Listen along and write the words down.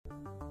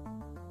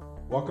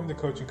Welcome to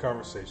Coaching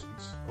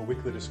Conversations, a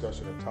weekly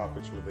discussion of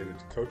topics related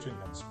to coaching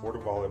and sport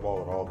of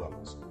volleyball at all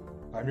levels.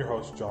 I'm your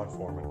host, John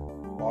Foreman,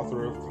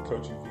 author of the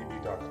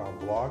CoachingVB.com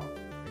blog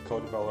and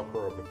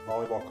co-developer of the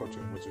Volleyball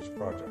Coaching Wizards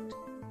project.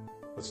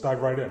 Let's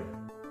dive right in.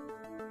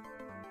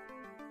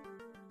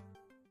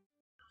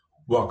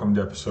 Welcome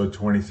to episode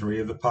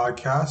 23 of the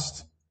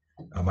podcast.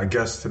 My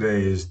guest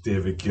today is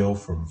David Gill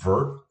from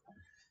Vert.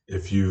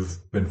 If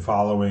you've been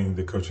following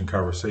the Coaching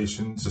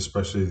Conversations,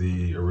 especially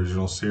the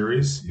original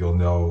series, you'll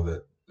know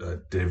that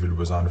David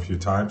was on a few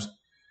times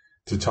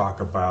to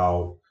talk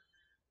about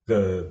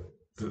the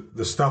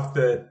stuff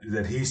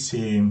that he's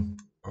seen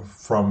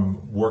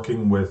from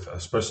working with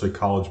especially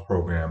college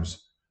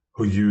programs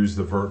who use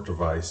the Vert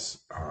device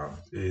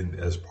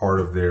as part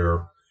of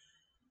their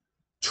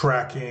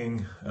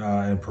tracking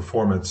and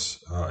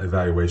performance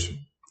evaluation.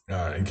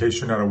 In case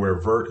you're not aware,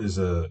 Vert is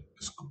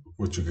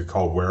what you could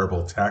call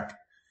wearable tech.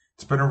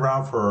 It's been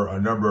around for a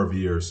number of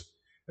years.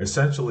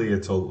 Essentially,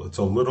 it's a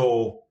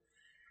little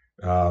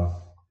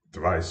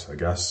device, I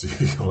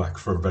guess, like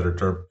for a better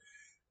term,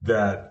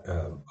 that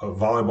a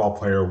volleyball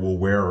player will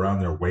wear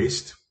around their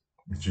waist.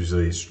 It's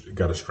usually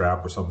got a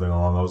strap or something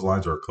along those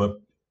lines, or a clip.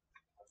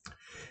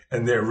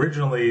 And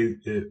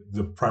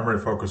the primary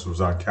focus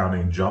was on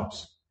counting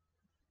jumps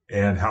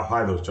and how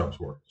high those jumps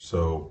were.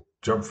 So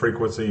jump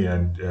frequency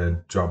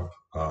and jump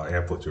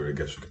amplitude, I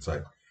guess you could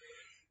say.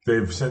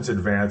 They've since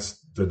advanced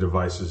the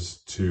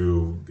devices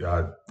to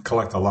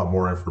collect a lot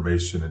more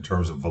information in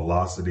terms of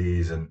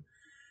velocities and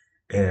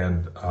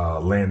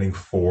landing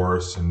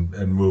force and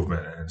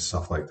movement and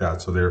stuff like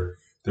that. So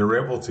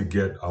they're able to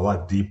get a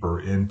lot deeper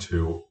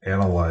into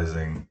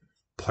analyzing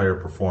player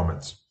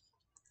performance.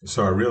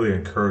 So I really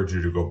encourage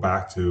you to go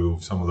back to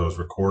some of those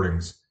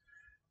recordings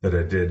that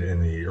I did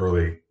in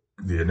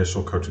the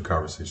initial Coaching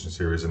Conversation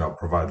series, and I'll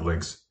provide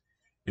links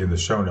in the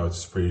show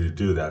notes for you to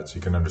do that so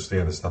you can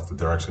understand the stuff that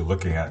they're actually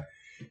looking at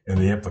and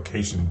the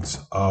implications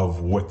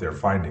of what they're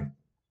finding.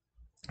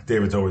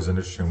 David's always an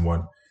interesting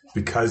one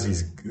because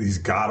he's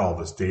got all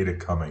this data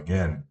coming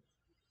in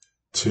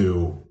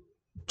to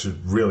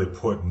really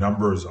put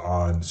numbers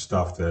on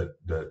stuff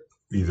that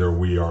either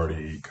we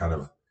already kind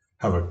of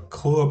have a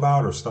clue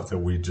about or stuff that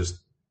we just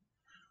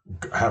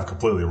have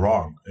completely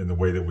wrong in the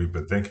way that we've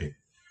been thinking.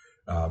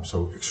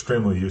 So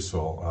extremely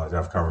useful to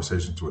have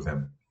conversations with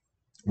him.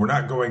 We're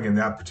not going in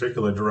that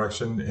particular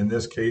direction in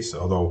this case,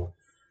 although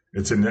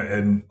it's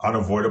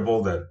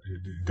unavoidable that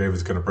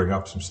David's going to bring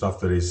up some stuff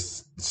that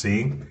he's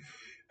seeing.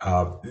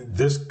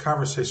 This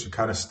conversation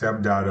kind of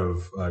stemmed out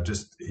of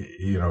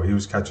he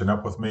was catching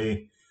up with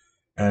me,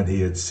 and he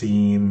had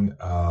seen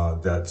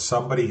that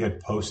somebody had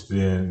posted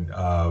in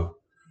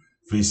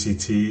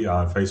VCT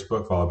on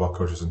Facebook, Volleyball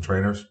Coaches and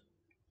Trainers,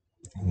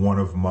 one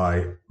of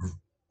my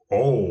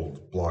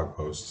old blog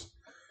posts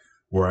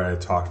where I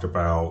talked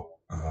about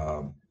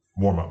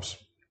warm-ups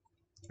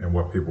and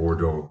what people were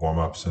doing with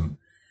warm-ups, and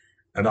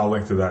I'll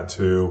link to that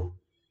too.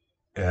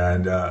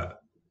 And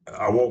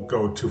I won't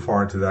go too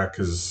far into that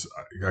because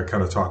I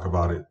kind of talk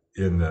about it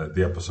in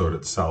the episode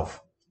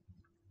itself.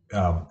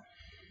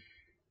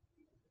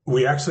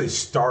 We actually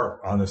start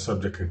on the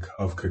subject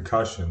of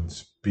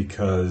concussions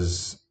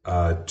because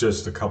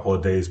just a couple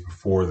of days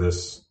before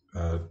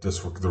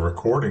the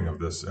recording of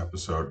this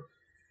episode,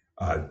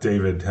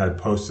 David had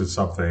posted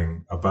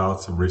something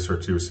about some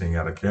research he was seeing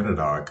out of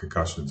Canada on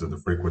concussions and the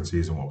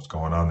frequencies and what was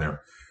going on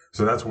there.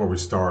 So that's where we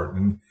start.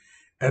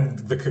 And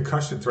the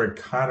concussion thread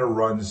kind of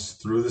runs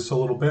through this a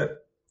little bit.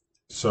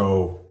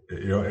 So,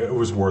 it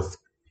was worth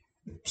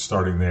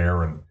starting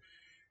there. And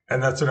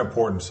that's an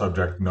important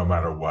subject no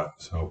matter what.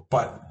 So,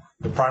 but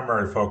the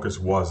primary focus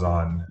was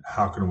on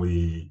how can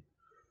we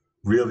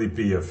really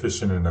be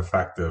efficient and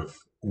effective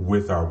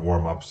with our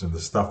warm-ups and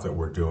the stuff that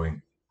we're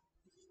doing.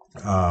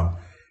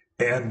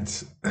 And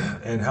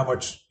how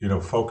much,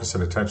 focus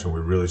and attention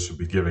we really should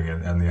be giving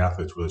and the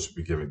athletes really should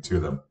be giving to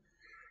them.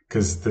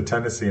 Because the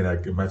tendency, and I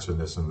mentioned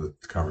this in the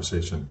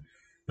conversation,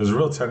 there's a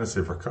real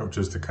tendency for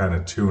coaches to kind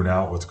of tune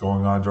out what's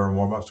going on during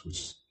warm-ups, which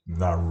is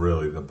not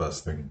really the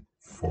best thing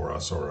for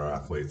us or our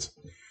athletes.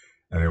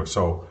 Anyway,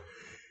 so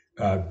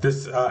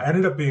this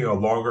ended up being a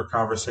longer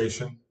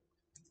conversation.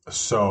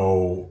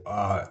 So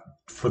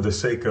for the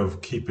sake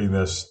of keeping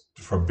this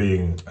from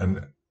being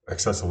an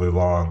excessively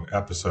long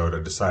episode, I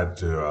decided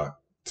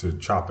to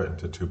chop it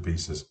into two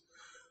pieces.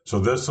 So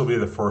this will be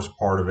the first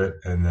part of it,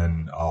 and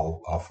then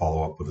I'll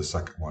follow up with the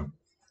second one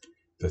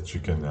that you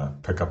can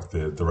pick up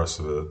the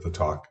rest of the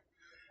talk.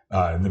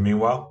 In the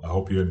meanwhile, I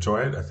hope you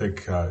enjoy it. I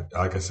think,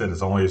 like I said,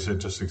 it's only as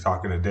interesting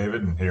talking to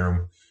David and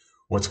hearing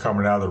what's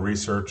coming out of the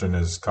research and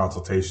his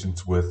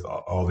consultations with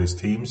all these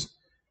teams.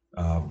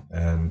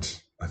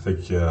 And I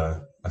think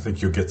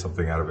you'll get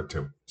something out of it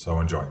too. So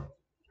enjoy.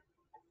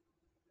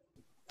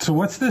 So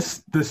what's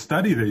this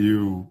study that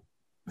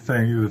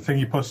the thing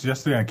you posted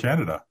yesterday on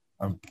Canada?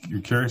 I'm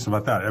curious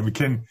about that. I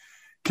mean,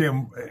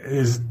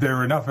 is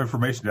there enough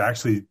information to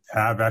actually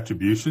have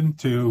attribution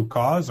to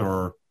cause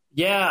or?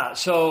 Yeah.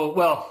 So,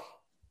 well,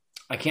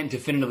 I can't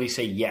definitively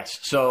say yes.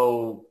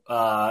 So,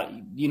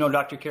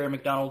 Dr. Kerry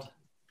McDonald?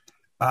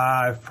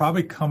 I've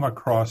probably come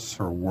across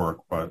her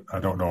work, but I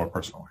don't know her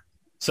personally.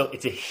 So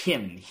it's a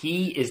him.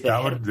 He is the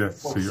head of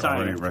see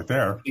already right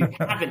there. You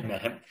haven't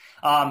met him.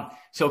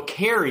 So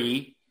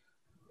Kerry,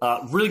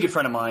 really good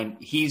friend of mine.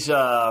 He's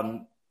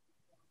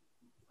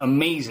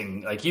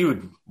amazing. Like, you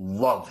would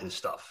love his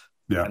stuff.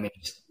 Yeah. I mean,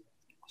 it's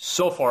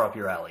so far up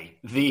your alley.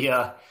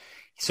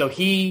 So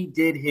he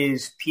did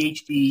his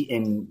PhD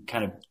in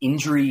kind of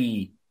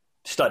injury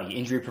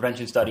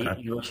prevention study at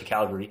University of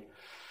Calgary.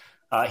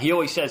 He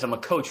always says, I'm a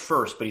coach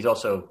first, but he's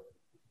also,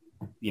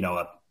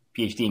 a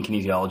PhD in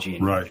kinesiology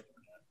and right.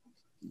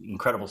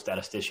 incredible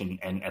statistician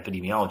and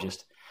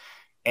epidemiologist.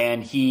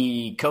 And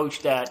he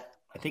coached at,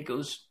 I think it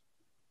was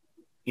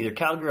either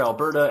Calgary or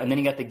Alberta, and then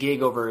he got the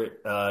gig over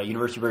at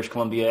University of British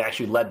Columbia,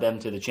 actually led them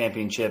to the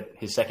championship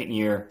his second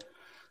year.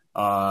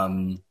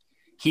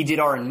 He did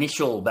our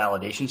initial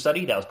validation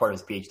study. That was part of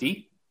his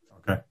PhD.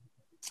 Okay.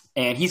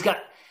 And he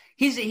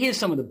has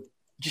some of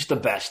the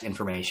best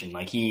information.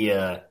 Like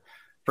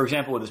for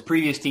example, with his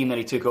previous team that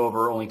he took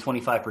over, only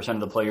 25% of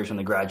the players when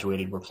they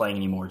graduated were playing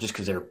anymore just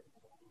because they're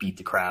beat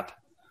to crap.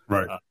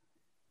 Right.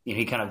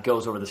 He kind of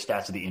goes over the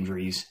stats of the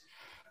injuries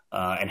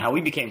and how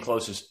we became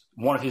closest.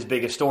 One of his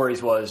biggest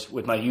stories was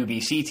with my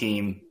UBC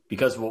team,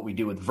 because of what we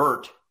do with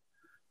Vert,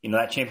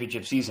 that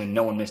championship season,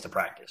 no one missed a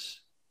practice.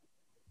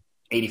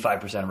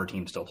 85% of our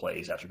team still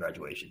plays after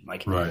graduation.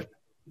 Like, right.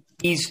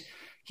 He's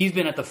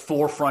been at the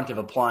forefront of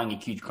applying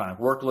acute chronic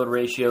workload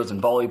ratios in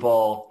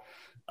volleyball.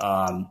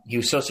 He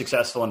was so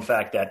successful, in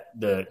fact, that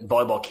the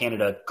Volleyball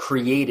Canada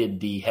created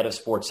the head of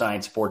sports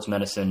science, sports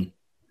medicine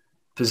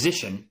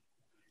position,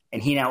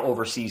 and he now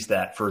oversees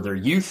that for their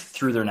youth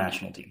through their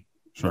national team.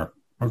 Sure.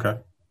 Okay.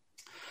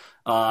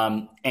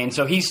 And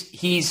so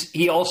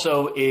he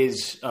also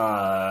is,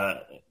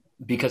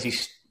 because I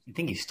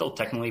think he's still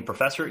technically a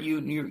professor at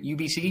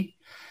UBC.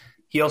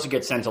 He also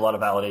gets sent a lot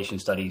of validation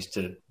studies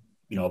to,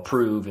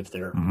 approve if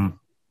they're going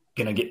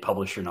to get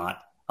published or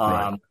not.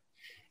 Right.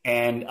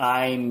 And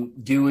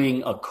I'm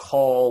doing a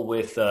call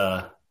with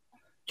a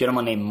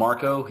gentleman named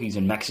Marco. He's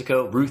in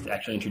Mexico. Ruth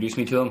actually introduced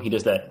me to him. He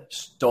does that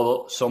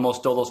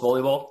Somos Todos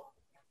volleyball.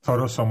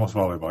 Todos Somos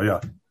volleyball, yeah.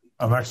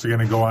 I'm actually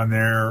going to go on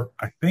there,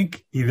 I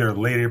think, either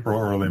late April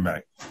or early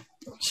May.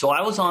 So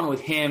I was on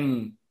with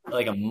him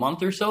like a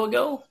month or so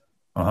ago.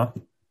 Uh-huh.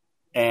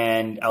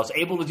 And I was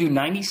able to do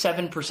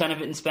 97%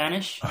 of it in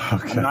Spanish.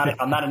 Okay.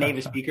 I'm not a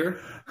native speaker.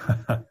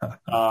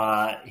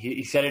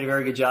 He said he did a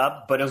very good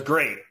job, but it was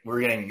great. We were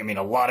getting,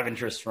 a lot of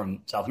interest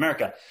from South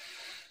America.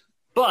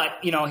 But,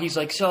 he's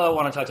like, so I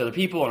want to talk to other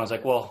people. And I was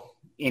like, well,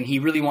 and he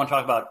really wanted to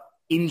talk about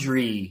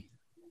injury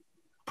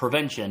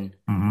prevention.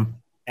 Mm-hmm.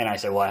 And I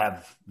said, well, I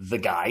have the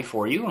guy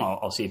for you, and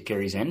I'll see if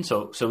Kerry's in.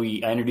 So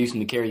I introduced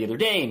him to Kerry the other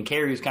day, and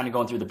Kerry was kind of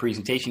going through the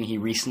presentation he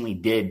recently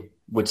did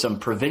with some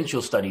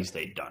provincial studies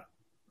they'd done.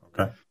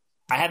 Okay.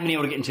 I haven't been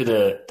able to get into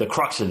the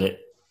crux of it,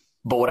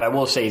 but what I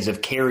will say is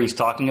if Kerry's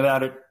talking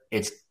about it,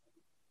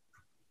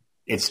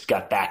 it's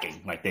got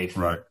backing. Like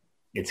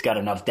it's got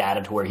enough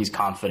data to where he's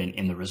confident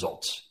in the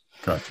results.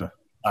 Gotcha.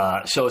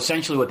 So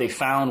essentially what they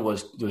found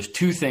was there's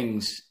two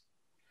things.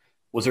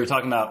 Was they were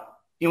talking about,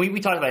 we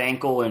talked about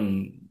ankle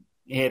and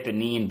hip and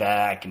knee and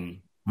back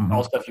and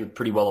all stuff you're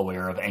pretty well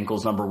aware of.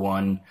 Ankle's number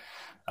one,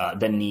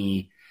 then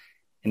knee.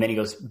 And then he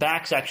goes,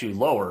 back's actually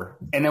lower.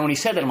 And then when he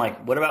said that, I'm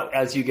like, what about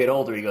as you get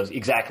older? He goes,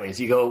 exactly. As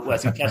you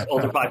test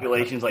older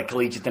populations like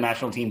collegiate, the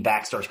national team,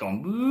 back starts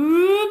going,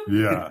 whoop.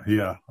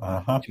 Yeah.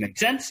 Uh-huh. Which makes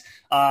sense.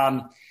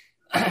 But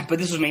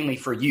this was mainly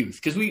for youth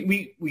because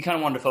we kind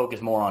of wanted to focus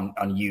more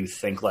on youth,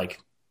 think like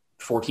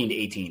 14 to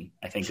 18,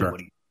 I think sure.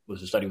 What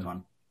the study was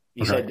on.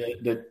 He said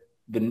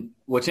that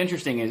what's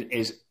interesting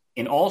is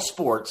in all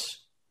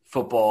sports,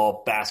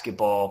 football,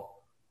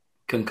 basketball,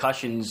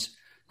 concussion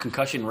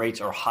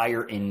rates are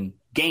higher in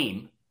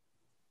game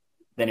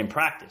than in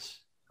practice.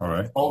 All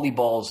right.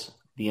 Volleyball's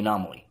the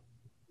anomaly.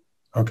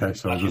 Okay,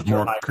 so there's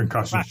more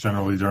concussions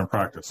generally during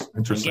practice.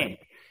 Interesting.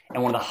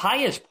 And one of the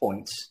highest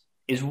points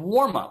is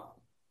warm-up.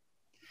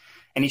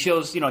 And he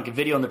shows, like a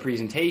video in the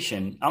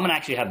presentation. I'm going to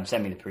actually have him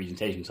send me the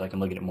presentation so I can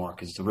look at it more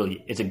because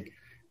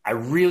I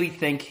really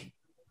think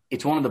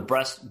it's one of the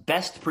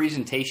best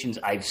presentations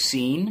I've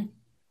seen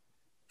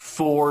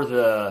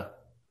for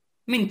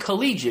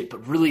collegiate,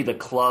 but really the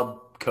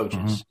club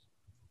coaches.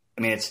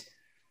 It's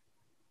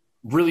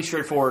really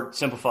straightforward,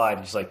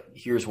 simplified. Just like,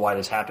 here's why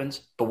this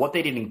happens. But what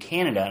they did in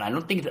Canada, and I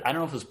don't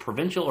know if it was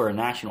provincial or a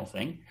national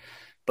thing,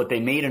 but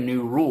they made a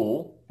new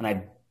rule. And I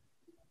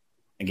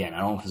don't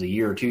know if it was a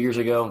year or 2 years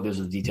ago. Those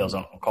are the details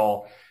I don't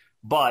recall.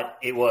 But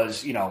it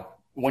was,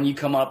 when you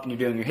come up and you're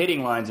doing your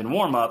hitting lines and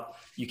warm up,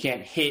 you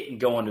can't hit and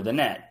go under the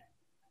net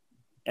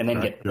and then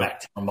get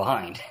backed from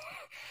behind.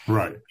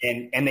 Right.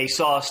 And they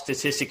saw a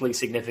statistically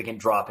significant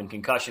drop in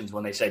concussions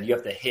when they said you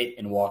have to hit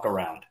and walk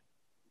around.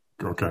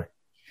 Okay.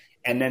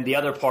 And then the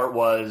other part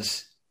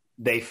was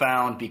they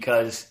found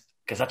because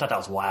I thought that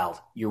was wild.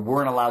 You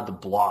weren't allowed to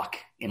block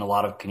in a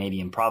lot of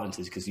Canadian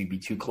provinces because you'd be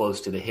too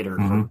close to the hitter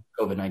for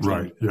COVID-19.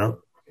 Right. Yep.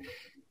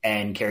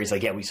 And Kerry's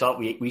like, yeah, we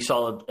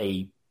saw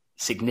a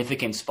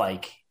significant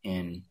spike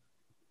in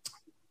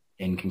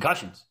in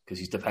concussions because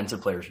these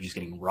defensive players are just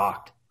getting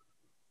rocked.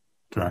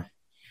 Okay.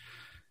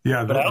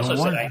 Yeah. But I also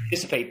said I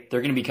anticipate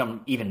they're going to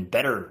become even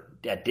better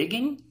at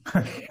digging.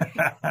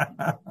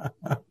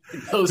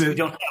 Those who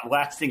don't have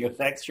lasting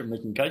effects from the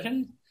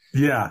concussion.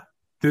 Yeah.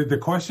 The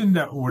question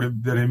that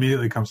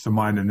immediately comes to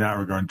mind in that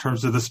regard, in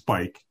terms of the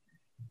spike,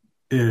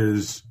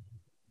 is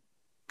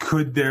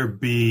could there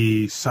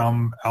be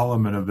some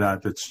element of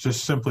that that's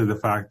just simply the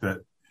fact that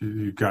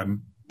you've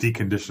gotten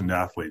deconditioned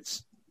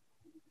athletes?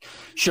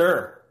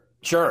 Sure.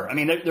 I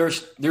mean,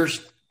 there's going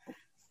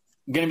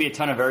to be a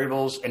ton of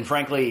variables, and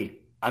frankly,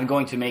 I'm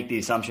going to make the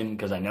assumption,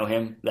 because I know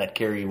him, that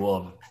Kerry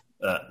will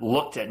have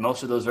looked at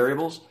most of those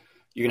variables.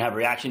 You're going to have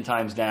reaction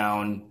times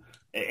down.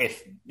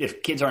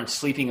 If kids aren't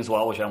sleeping as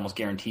well, which I almost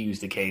guarantee you is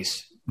the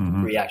case,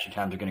 reaction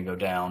times are going to go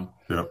down.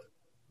 Yep.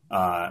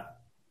 I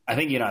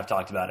think you and I have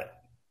talked about it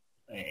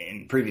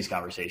in previous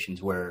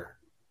conversations where,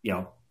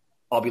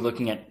 I'll be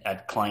looking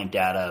at client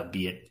data,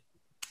 be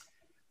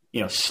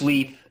it,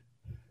 sleep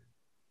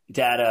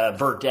data,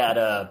 vert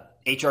data,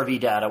 HRV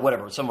data,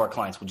 whatever. Some of our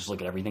clients will just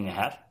look at everything they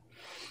have.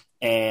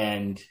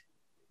 And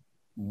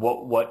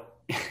what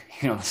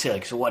say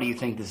like, so what do you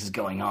think this is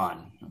going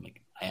on? I'm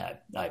like, I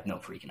have no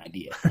freaking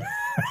idea.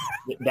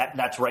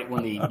 That's right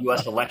when the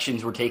U.S.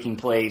 elections were taking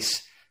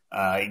place.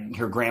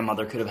 Her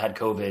grandmother could have had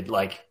COVID.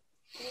 Like,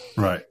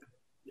 right.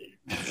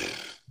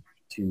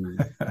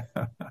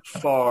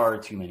 Far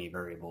too many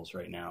variables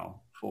right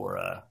now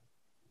for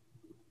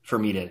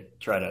me to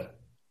try to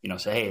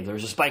say, hey,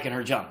 there's a spike in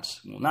her jumps.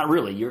 Well, not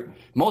really.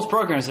 Most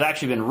programs have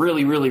actually been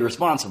really, really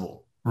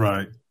responsible.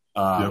 Right.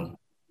 From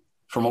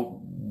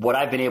what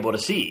I've been able to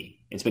see,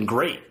 it's been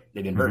great.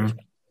 They've been very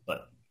expensive,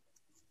 but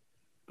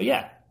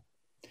yeah.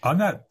 On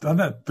that,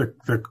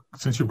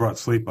 since you brought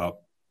sleep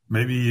up,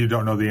 maybe you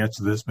don't know the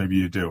answer to this. Maybe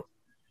you do.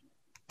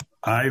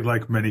 I,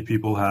 like many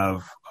people,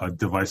 have a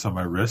device on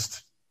my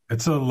wrist.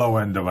 It's a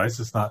low-end device.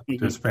 It's not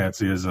as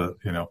fancy as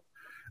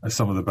as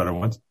some of the better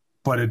ones,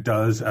 but it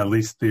does at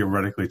least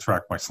theoretically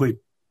track my sleep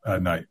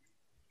at night,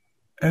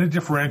 and it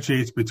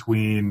differentiates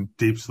between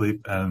deep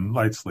sleep and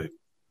light sleep.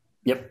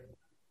 Yep.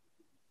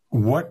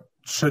 What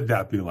should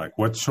that be like?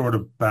 What sort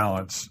of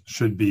balance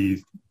should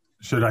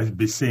I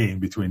be seeing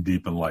between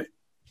deep and light?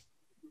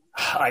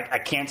 I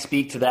can't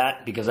speak to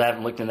that because I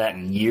haven't looked into that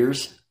in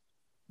years.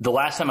 The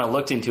last time I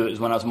looked into it was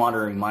when I was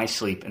monitoring my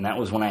sleep, and that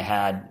was when I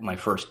had my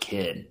first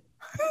kid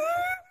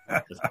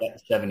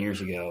 7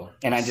 years ago.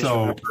 And I just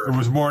remember, it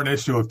was more an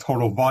issue of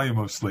total volume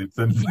of sleep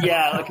than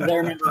yeah. Because I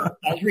remember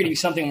I was reading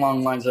something along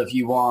the lines of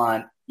you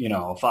want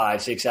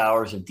 5-6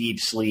 hours of deep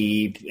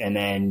sleep and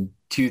then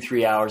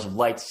 2-3 hours of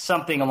light,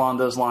 something along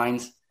those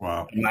lines.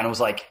 Wow. And mine was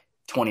like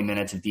 20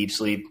 minutes of deep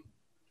sleep.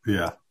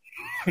 Yeah.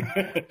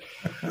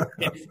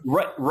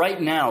 Right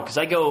now, because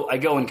I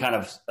go in kind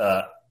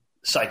of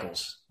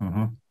cycles.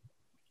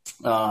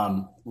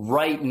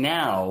 Right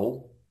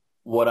now,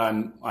 what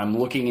I'm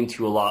looking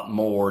into a lot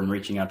more and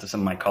reaching out to some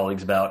of my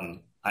colleagues about,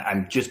 and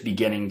I'm just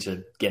beginning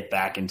to get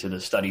back into the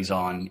studies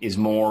on, is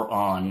more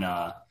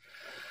on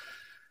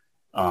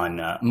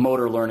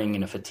motor learning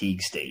in a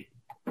fatigue state.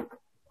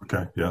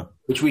 Okay, yeah.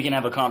 Which we can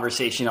have a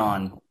conversation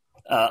on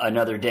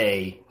another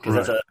day,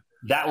 because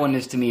that one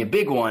is to me a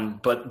big one.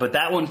 But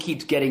that one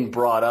keeps getting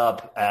brought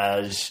up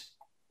as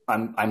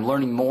I'm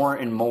learning more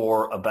and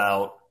more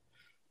about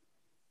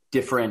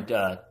different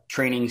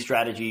training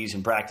strategies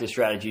and practice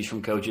strategies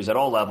from coaches at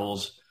all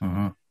levels,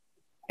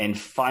 and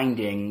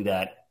finding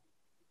that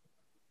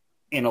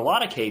in a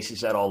lot of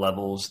cases at all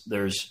levels,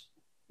 there's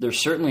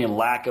certainly a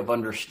lack of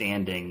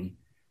understanding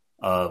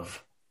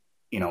of,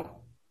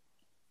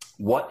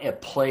 what a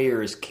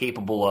player is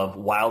capable of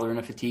while they're in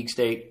a fatigue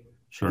state.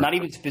 Sure. Not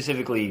even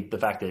specifically the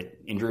fact that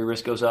injury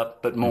risk goes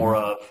up, but more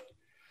of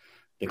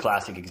the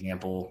classic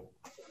example.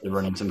 They're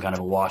running some kind of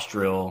a wash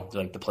drill.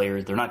 Like the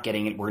players, they're not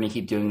getting it. We're going to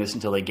keep doing this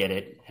until they get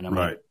it. And I'm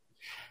like,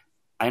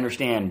 I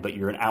understand, but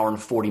you're an hour and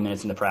 40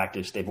 minutes into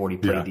practice. They've already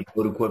played the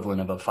good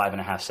equivalent of a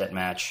 5.5 set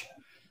match.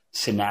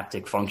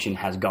 Synaptic function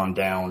has gone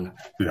down.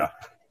 Yeah.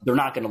 They're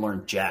not going to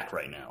learn jack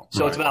right now.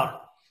 So it's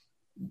about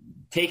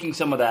taking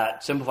some of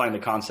that, simplifying the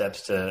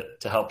concepts to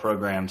help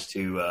programs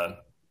to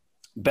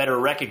better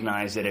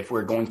recognize that if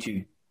we're going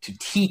to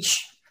teach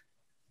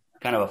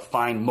kind of a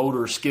fine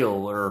motor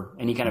skill or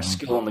any kind of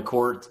skill on the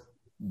court,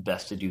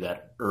 best to do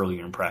that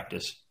earlier in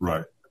practice.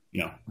 Right.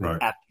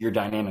 After your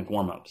dynamic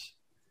warm-ups.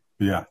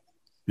 Yeah.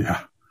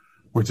 Yeah.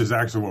 Which is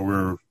actually what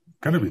we're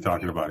going to be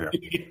talking about here.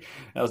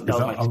 that was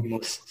my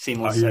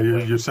seamless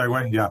segue. Your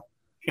segue? Yeah.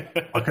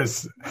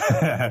 Because,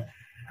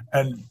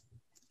 and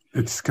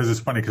it's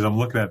funny because I'm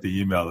looking at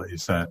the email that you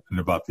sent and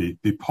about the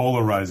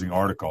polarizing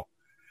article.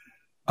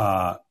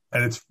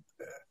 And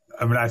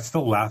I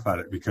still laugh at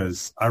it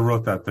because I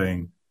wrote that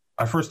thing.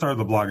 I first started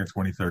the blog in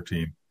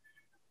 2013.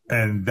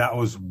 And that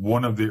was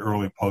one of the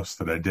early posts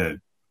that I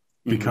did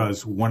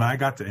because when I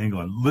got to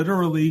England,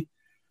 literally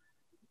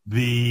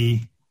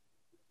I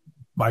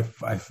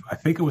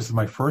think it was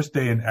my first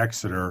day in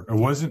Exeter.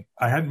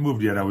 I hadn't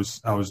moved yet. I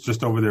was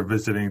just over there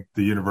visiting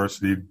the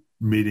university,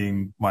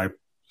 meeting my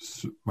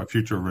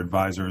future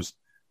advisors,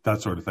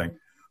 that sort of thing.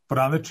 But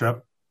on the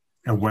trip,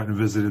 I went and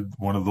visited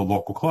one of the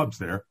local clubs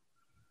there,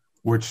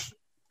 which,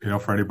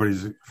 for anybody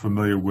who's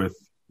familiar with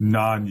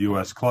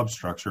non-U.S. club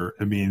structure,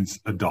 it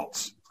means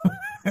adults.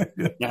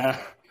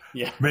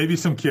 Yeah. Maybe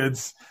some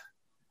kids.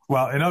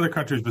 Well, in other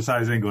countries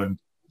besides England,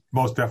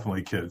 most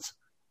definitely kids.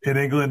 In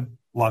England,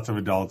 lots of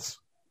adults.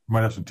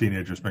 Might have some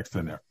teenagers mixed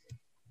in there.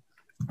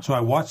 So I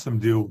watched them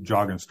do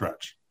jog and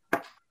stretch.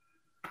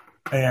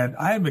 And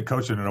I hadn't been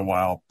coaching in a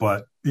while,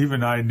 but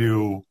even I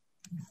knew,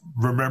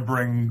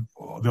 remembering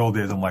the old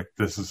days, I'm like,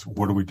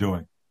 what are we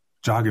doing?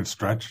 Jog and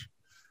stretch?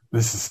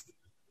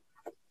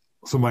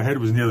 So my head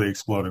was nearly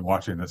exploding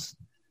watching this.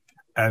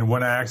 And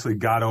when I actually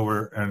got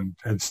over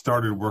and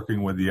started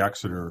working with the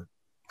Exeter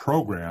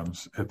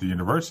programs at the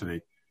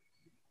university,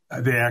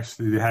 they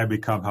had me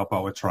come help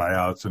out with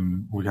tryouts,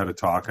 and we had a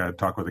talk. I had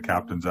talked with the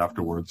captains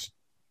afterwards,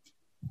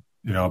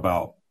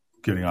 about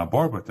getting on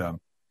board with them.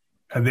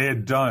 And they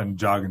had done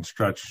jog and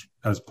stretch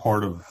as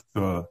part of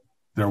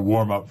their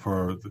warm up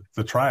for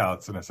the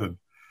tryouts. And I said,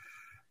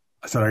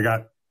 I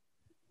got,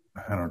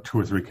 2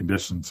 or 3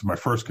 conditions. My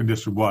first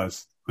condition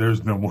was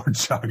there's no more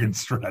jog and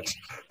stretch.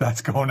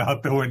 That's going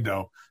out the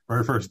window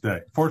very first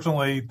day.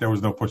 Fortunately, there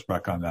was no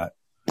pushback on that.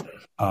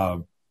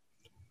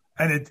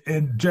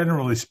 And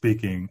generally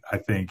speaking, I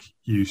think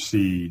you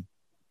see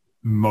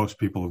most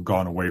people have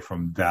gone away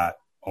from that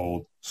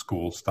old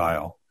school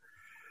style.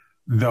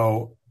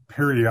 Though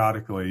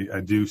periodically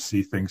I do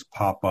see things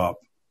pop up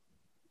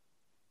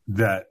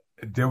that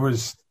there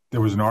was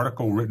an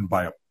article written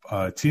by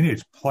a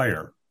teenage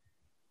player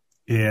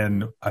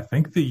in, I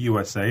think, the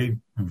USA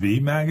V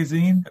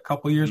magazine a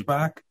couple of years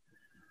back,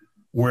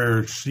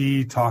 where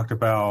she talked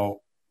about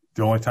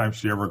the only time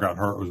she ever got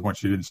hurt was when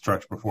she didn't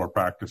stretch before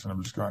practice. And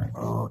I'm just going,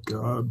 oh,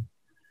 God,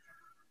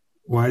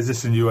 why is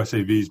this in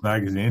USA V's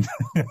magazine?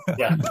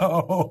 Yeah.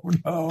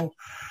 No.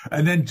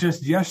 And then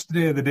just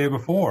yesterday or the day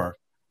before,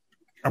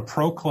 a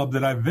pro club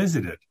that I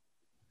visited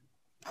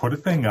put a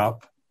thing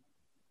up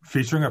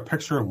featuring a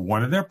picture of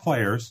one of their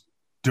players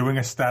doing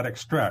a static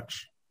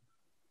stretch,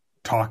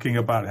 talking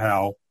about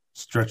how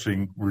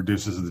stretching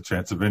reduces the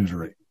chance of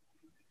injury.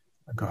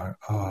 I'm going,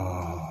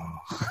 oh.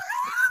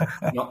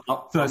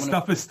 So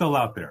stuff is still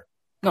out there.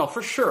 No,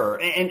 for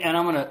sure. And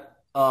I'm going to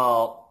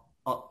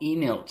I'll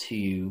email it to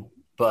you,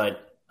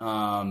 but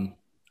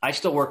I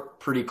still work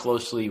pretty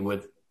closely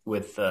with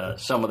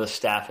some of the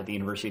staff at the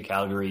University of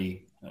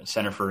Calgary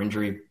Center for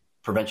Injury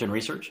Prevention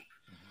Research.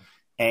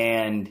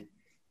 And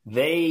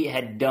they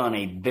had done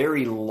a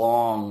very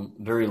long,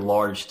 very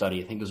large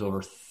study. I think it was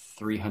over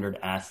 300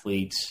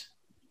 athletes.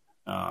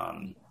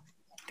 I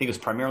think it was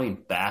primarily in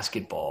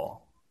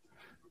basketball.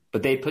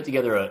 But they put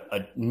together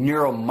a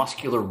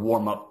neuromuscular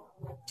warm-up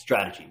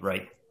strategy,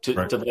 right? To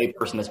the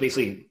layperson, that's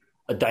basically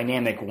a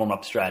dynamic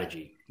warm-up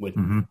strategy with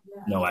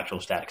no actual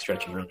static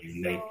stretching,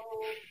 really.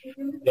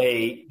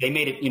 They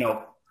made it,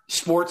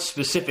 sports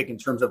specific in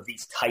terms of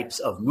these types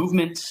of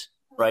movements,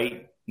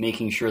 right?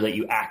 Making sure that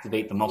you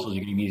activate the muscles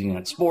you're going to be using in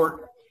that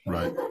sport.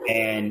 Right.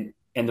 And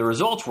the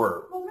results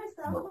were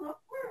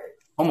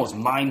almost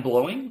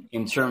mind-blowing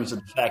in terms of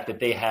the fact that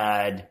they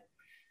had,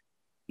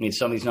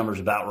 some of these numbers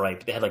are about right,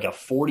 but they had like a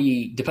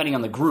 40, depending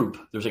on the group,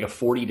 there's like a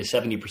 40 to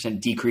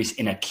 70% decrease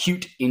in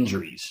acute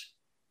injuries,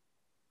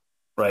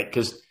 right?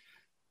 Because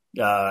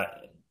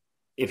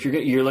if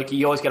you're like,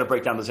 you always got to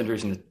break down those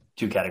injuries into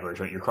 2 categories,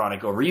 right? Your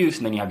chronic overuse,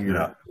 and then you have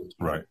your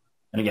right.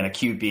 And again,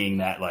 acute being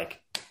that like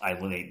I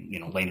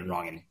landed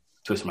wrong and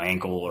twisted my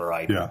ankle, or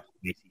I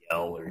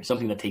ACL, or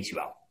something that takes you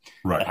out.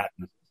 Right.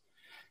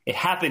 It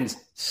happens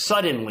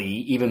suddenly,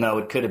 even though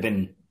it could have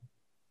been.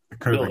 It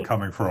could have been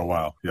coming for a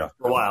while,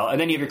 For a while. And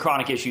then you have your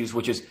chronic issues,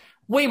 which is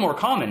way more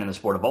common in the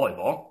sport of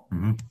volleyball.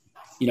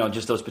 Mm-hmm.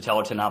 Just those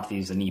patellar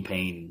tendinopathies, the knee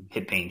pain,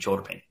 hip pain,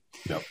 shoulder pain.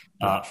 Yep.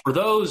 For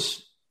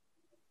those,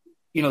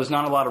 there's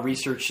not a lot of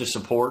research to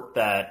support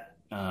that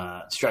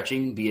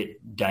stretching, be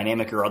it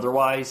dynamic or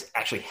otherwise,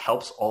 actually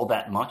helps all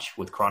that much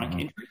with chronic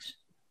injuries.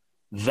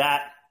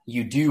 That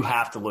you do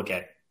have to look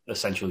at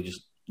essentially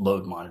just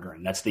load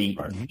monitoring. That's the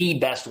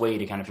best way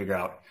to kind of figure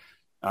out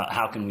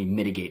how can we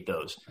mitigate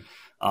those.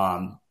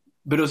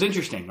 But it was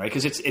interesting, right?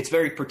 Because it's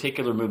very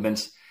particular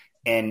movements.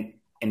 And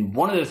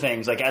one of the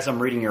things, like as I'm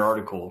reading your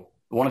article,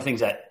 one of the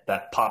things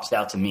that pops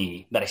out to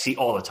me that I see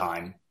all the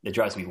time that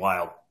drives me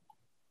wild,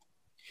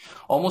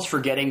 almost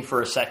forgetting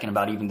for a second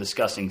about even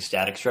discussing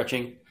static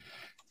stretching.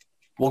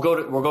 We'll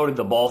go to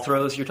the ball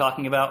throws you're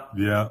talking about.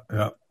 Yeah.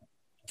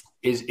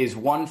 Is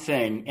one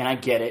thing, and I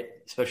get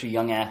it, especially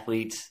young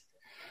athletes,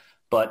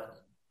 but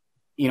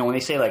when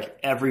they say like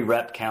every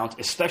rep counts,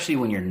 especially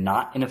when you're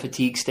not in a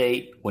fatigue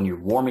state, when you're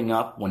warming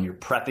up, when you're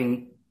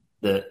prepping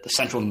the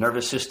central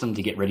nervous system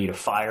to get ready to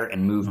fire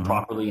and move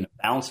properly in a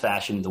balanced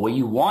fashion, the way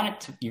you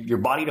want your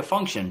body to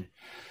function,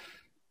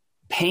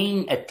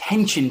 paying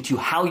attention to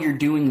how you're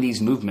doing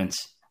these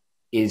movements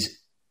is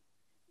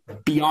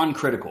beyond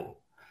critical.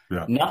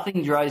 Yeah.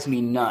 Nothing drives me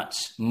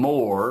nuts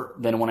more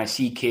than when I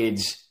see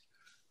kids,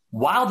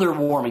 while they're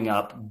warming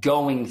up,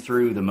 going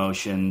through the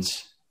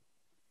motions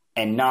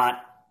and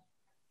not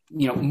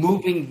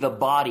moving the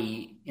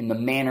body in the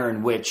manner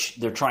in which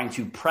they're trying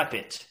to prep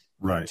it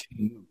right. to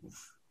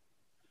move.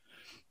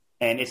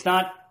 And it's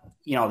not,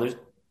 you don't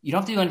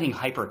have to do anything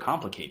hyper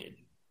complicated,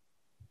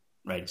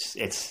 right?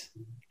 It's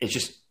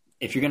just,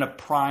 if you're going to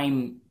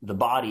prime the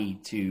body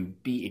to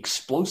be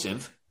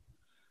explosive,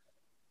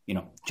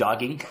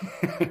 jogging,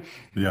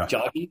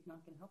 jogging,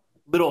 not going to help.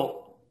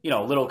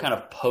 Little kind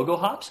of pogo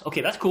hops.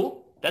 Okay, that's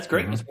cool. That's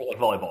great. It's like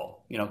volleyball.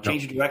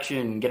 Change your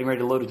direction, getting ready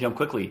to load a jump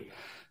quickly.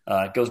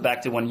 It goes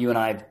back to when you and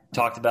I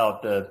talked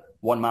about the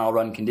 1 mile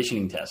run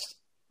conditioning test.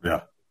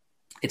 Yeah,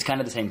 it's kind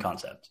of the same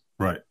concept.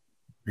 Right.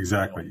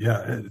 Exactly.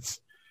 Yeah,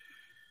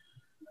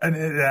 and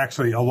it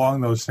actually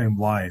along those same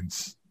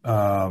lines,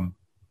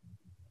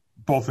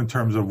 both in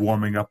terms of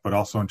warming up, but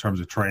also in terms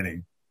of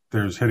training.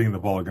 There's hitting the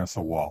ball against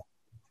the wall,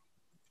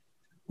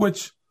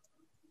 which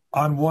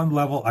on one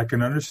level I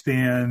can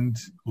understand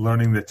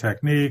learning the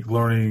technique,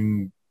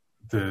 learning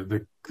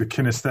the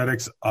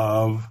kinesthetics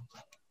of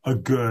a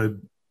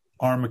good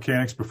arm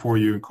mechanics before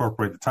you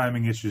incorporate the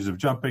timing issues of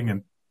jumping.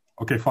 And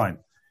okay, fine.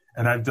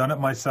 And I've done it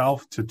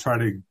myself to try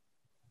to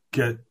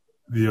get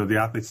the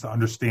athletes to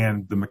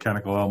understand the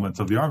mechanical elements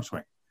of the arm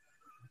swing.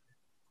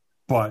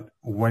 But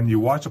when you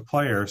watch a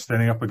player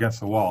standing up against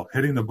the wall,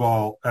 hitting the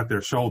ball at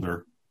their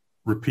shoulder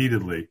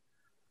repeatedly,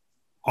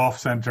 off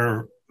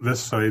center,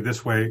 this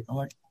way, I'm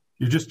like,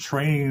 you're just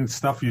training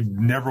stuff you'd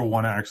never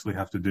want to actually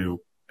have to do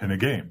in a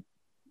game.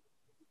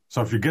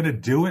 So if you're going to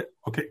do it,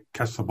 okay,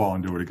 catch the ball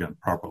and do it again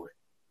properly.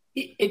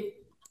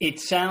 It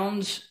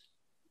sounds,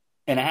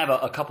 and I have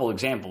a couple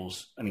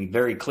examples,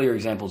 very clear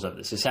examples of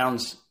this. It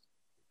sounds,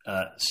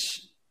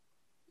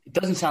 it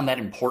doesn't sound that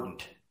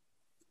important,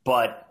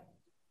 but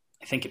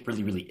I think it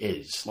really, really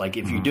is. Like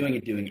if you're doing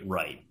it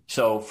right.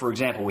 So for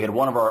example, we had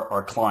one of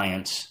our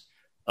clients,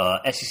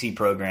 SEC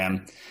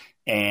program,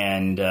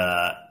 and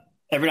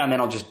every now and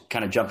then I'll just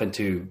kind of jump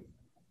into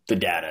the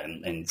data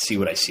and see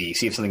what I see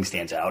if something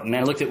stands out. And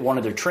I looked at one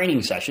of their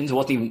training sessions,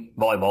 walking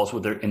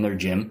volleyballs in their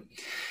gym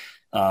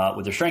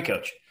with their strength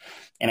coach.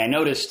 And I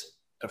noticed,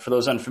 for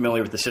those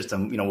unfamiliar with the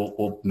system,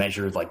 we'll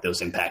measure like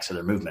those impacts of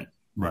their movement.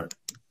 Right.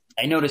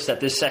 I noticed that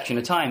this section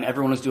of time,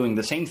 everyone was doing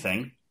the same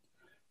thing.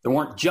 There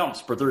weren't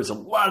jumps, but there was a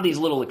lot of these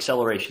little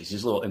accelerations,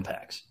 these little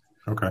impacts.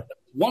 Okay.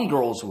 One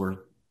girl's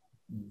were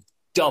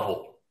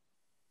double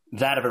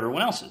that of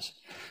everyone else's.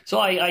 So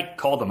I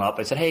called them up.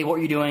 I said, hey, what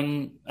were you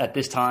doing at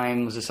this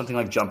time? Was it something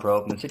like jump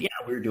rope? And they said, yeah,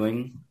 we were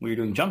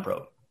doing jump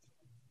rope.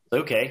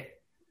 Said, okay.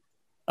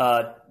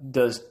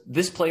 Does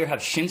this player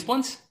have shin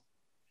splints?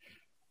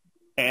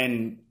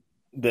 And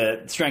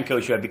the strength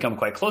coach who I'd become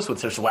quite close with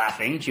starts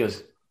laughing. She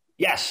goes,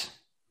 yes,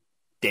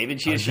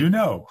 David, she has shin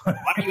splints.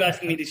 Why are you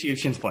asking me to see have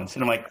shin splints?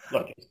 And I'm like,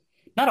 look,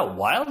 not a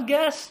wild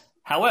guess.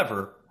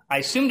 However, I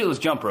assumed it was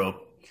jump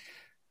rope.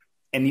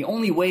 And the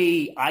only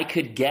way I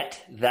could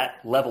get that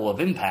level of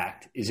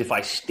impact is if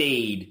I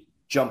stayed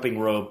jumping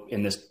rope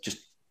in this just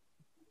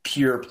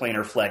pure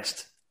planar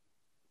flexed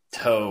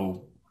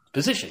toe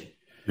position.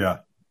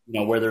 Yeah.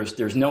 Where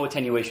there's no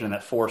attenuation in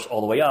that force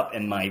all the way up,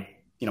 and my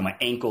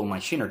ankle and my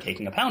shin are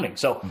taking a pounding.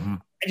 So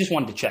I just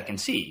wanted to check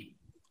and see,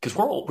 because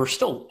we're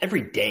still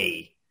every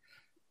day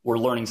we're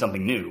learning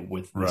something new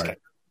with this guy.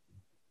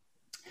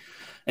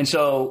 And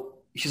so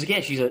she's like,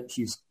 yeah, she's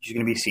going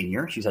to be a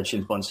senior. She's had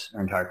shin splints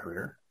her entire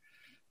career.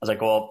 I was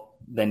like, well,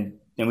 then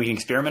we can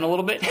experiment a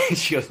little bit.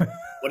 She goes, what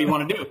do you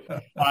want to do?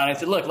 And I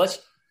said, look, let's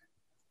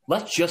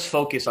just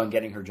focus on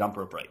getting her jump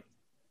rope right.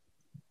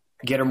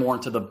 Get her more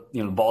into the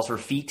balls of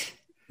her feet.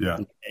 Yeah.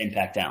 And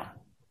impact down.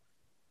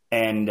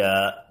 And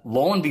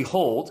lo and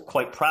behold,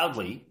 quite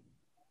proudly,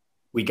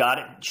 we got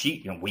it.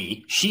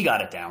 She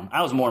got it down.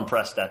 I was more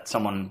impressed that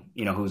someone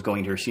who was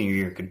going to her senior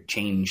year could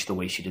change the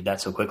way she did that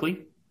so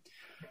quickly.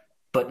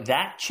 But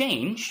that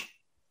change,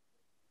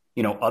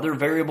 other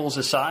variables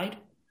aside,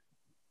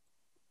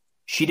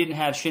 she didn't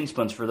have shin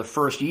splints for the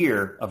first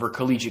year of her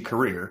collegiate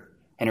career,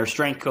 and her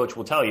strength coach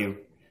will tell you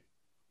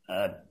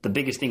the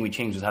biggest thing we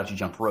changed was how she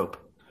jumped rope.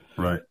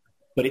 Right.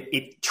 But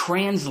it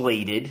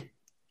translated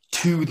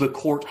to the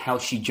court how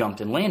she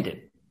jumped and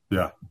landed.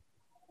 Yeah.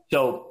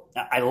 So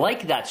I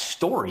like that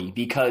story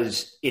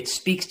because it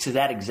speaks to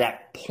that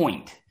exact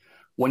point.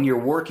 When you're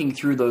working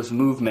through those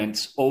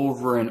movements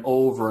over and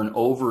over and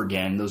over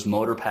again, those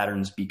motor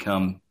patterns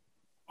become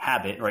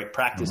habit, right?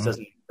 Practice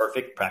doesn't make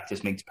perfect.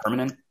 Practice makes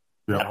permanent.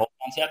 Yeah. That whole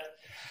concept.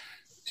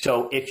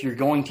 So if you're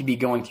going to be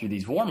going through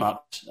these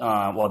warm-ups,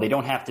 well, they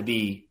don't have to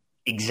be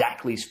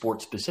exactly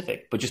sport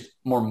specific, but just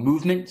more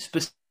movement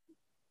specific.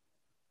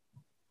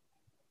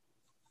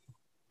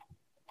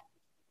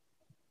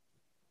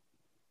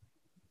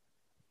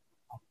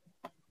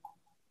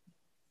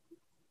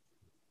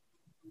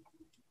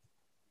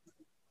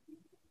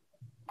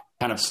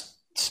 Kind of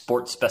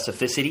sport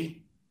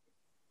specificity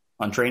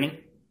on training.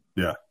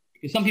 Yeah.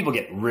 Because some people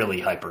get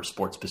really hyper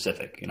sport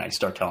specific, and I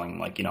start telling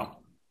them, I don't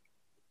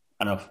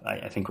know if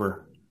I think am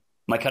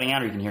I cutting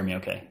out, or you can hear me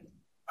okay?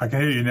 I can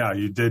hear you now.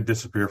 You did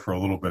disappear for a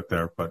little bit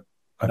there, but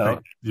I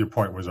think your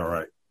point was all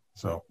right.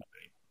 So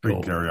we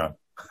can carry on.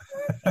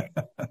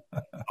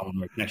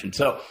 Connection.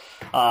 So,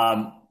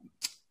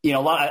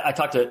 I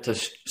talk to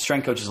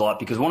strength coaches a lot,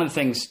 because one of the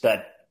things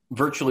that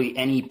virtually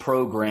any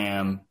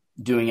program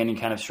doing any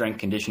kind of strength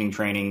conditioning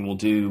training will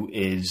do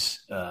is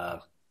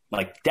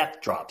like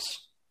depth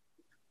drops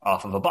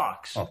off of a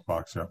box. Off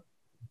box, yeah.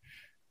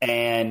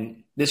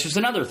 And this is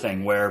another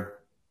thing where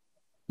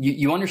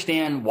you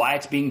understand why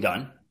it's being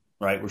done,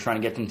 right? We're trying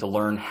to get them to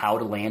learn how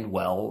to land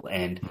well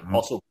and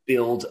also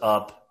build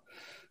up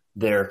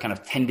their kind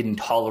of tendon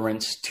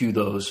tolerance to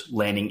those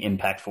landing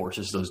impact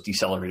forces, those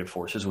decelerated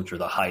forces, which are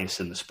the highest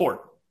in the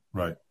sport.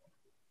 Right.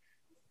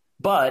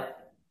 But,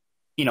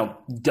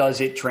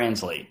 does it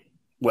translate?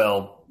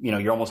 Well,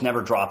 you're almost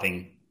never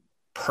dropping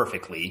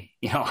perfectly,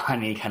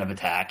 on any kind of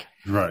attack.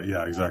 Right.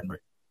 Yeah, exactly.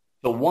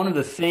 So one of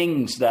the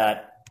things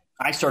that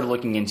I started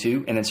looking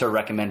into and then started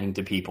recommending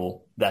to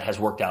people that has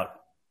worked out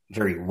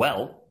very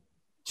well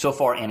so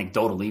far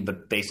anecdotally,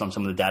 but based on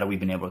some of the data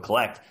we've been able to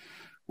collect,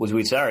 was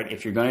we'd say, all right,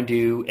 if you're going to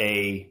do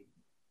a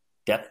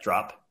depth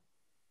drop,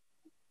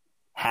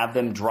 have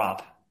them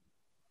drop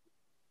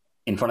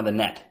in front of the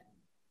net,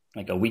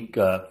 like a weak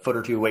foot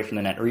or two away from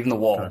the net or even the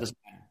wall. Okay. It doesn't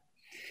matter.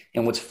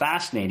 And what's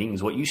fascinating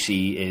is what you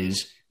see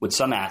is with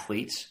some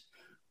athletes,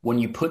 when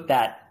you put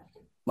that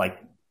like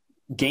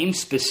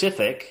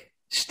game-specific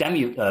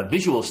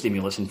visual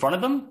stimulus in front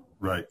of them,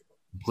 right,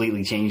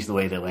 completely change the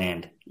way they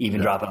land,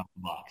 even dropping off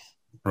the box.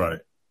 Right.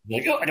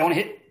 Like, oh, I don't want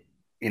to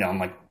hit. I'm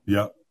like,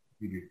 yep.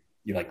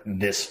 You're like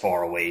this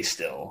far away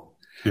still.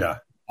 Yeah.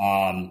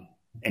 And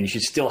you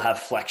should still have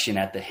flexion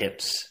at the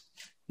hips,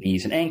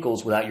 knees, and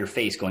ankles without your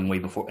face going way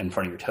before in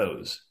front of your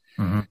toes.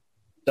 Mm-hmm.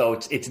 So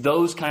it's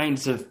those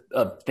kinds of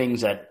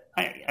things that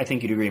I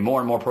think you'd agree more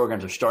and more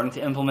programs are starting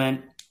to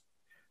implement.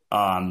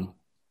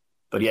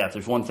 But yeah, if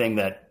there's one thing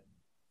that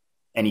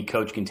any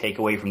coach can take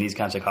away from these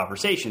kinds of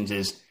conversations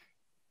is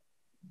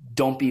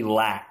don't be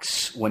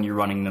lax when you're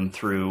running them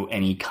through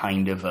any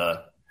kind of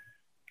a,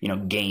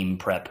 game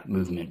prep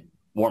movement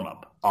warm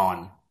up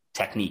on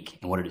technique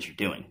and what it is you're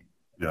doing.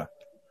 Yeah.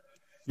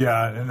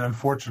 Yeah. And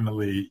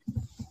unfortunately,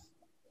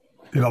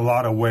 in a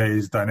lot of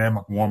ways,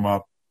 dynamic warm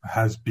up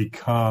has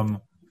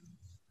become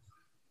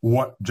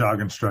what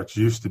jog and stretch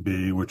used to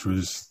be, which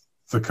was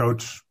the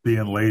coach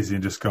being lazy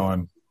and just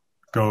going,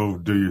 go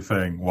do your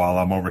thing while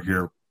I'm over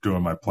here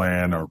doing my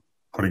plan or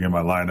putting in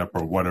my lineup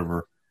or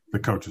whatever the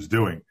coach is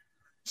doing,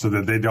 so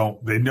that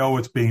they know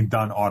it's being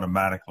done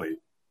automatically.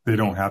 They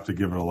don't have to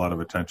give it a lot of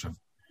attention.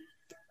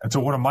 And so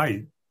one of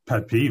my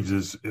pet peeves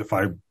is if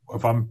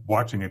I'm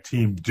watching a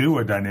team do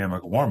a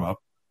dynamic warm up,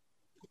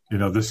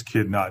 this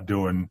kid not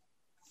doing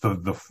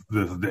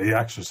the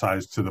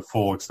exercise to the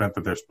full extent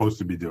that they're supposed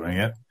to be doing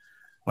it.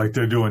 Like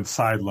they're doing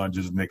side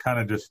lunges and they kind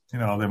of just,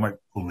 they might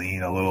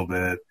lean a little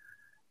bit,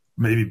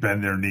 maybe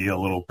bend their knee a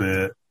little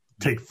bit,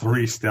 take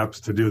 3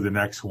 steps to do the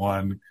next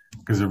one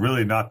because they're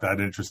really not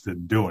that interested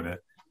in doing it.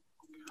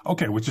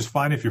 Okay, which is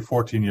fine if you're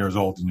 14 years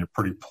old and you're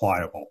pretty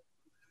pliable.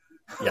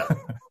 Yeah.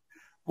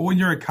 But when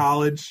you're in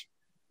college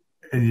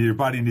and your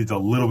body needs a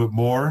little bit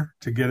more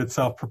to get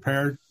itself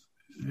prepared,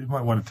 you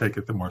might want to take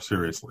it more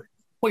seriously.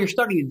 Well, you're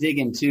starting to dig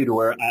into to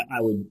where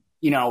I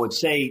would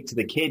say to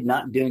the kid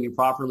not doing it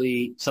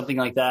properly, something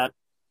like that,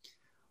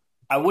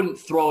 I wouldn't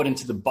throw it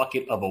into the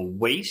bucket of a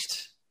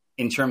waste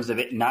in terms of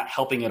it not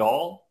helping at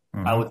all.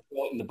 Mm-hmm. I would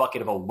throw it in the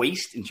bucket of a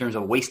waste in terms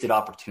of wasted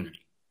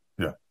opportunity.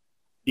 Yeah.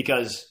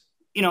 Because,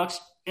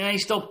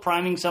 he's still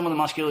priming some of the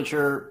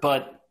musculature,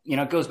 but,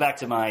 it goes back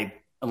to my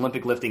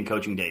Olympic lifting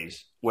coaching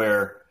days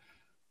where,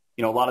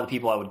 a lot of the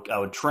people I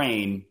would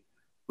train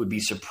would be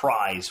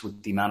surprised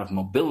with the amount of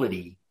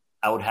mobility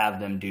I would have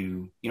them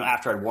do,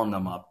 after I'd warm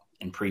them up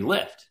and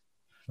pre-lift.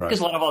 Right. Because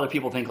a lot of other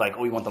people think like,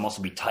 oh, we want the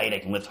muscle to be tight. I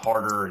can lift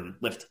harder and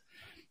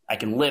I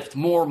can lift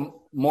more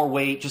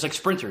weight, just like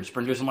sprinters.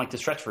 Sprinters don't like to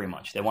stretch very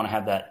much. They want to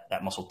have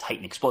that muscle tight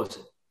and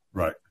explosive.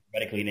 Right.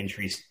 Theoretically,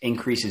 it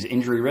increases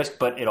injury risk,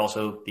 but it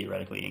also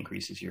theoretically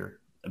increases your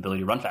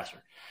ability to run faster.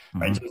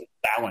 Mm-hmm. Right. So it's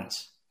a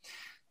balance.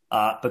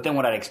 But then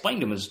what I'd explain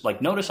to them is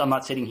like, notice I'm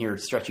not sitting here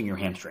stretching your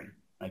hamstring.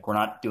 Like we're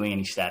not doing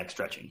any static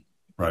stretching.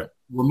 Right.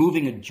 We're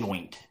moving a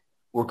joint.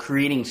 We're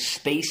creating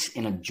space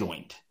in a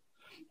joint.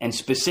 And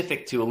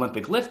specific to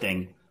Olympic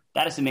lifting,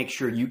 that is to make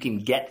sure you can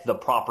get the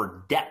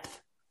proper depth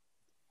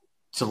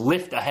to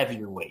lift a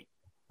heavier weight.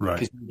 Right.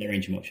 Because of their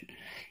range of motion.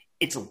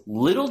 It's a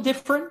little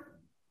different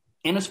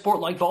in a sport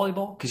like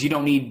volleyball because you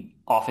don't need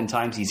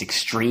oftentimes these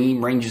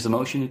extreme ranges of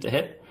motion at the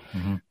hip.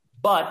 Mm-hmm.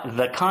 But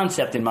the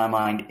concept in my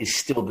mind is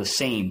still the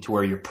same to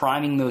where you're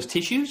priming those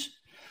tissues.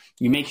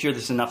 You make sure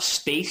there's enough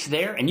space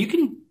there and you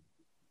can,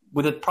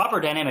 with a proper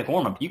dynamic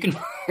warm-up, you can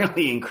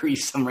really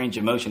increase some range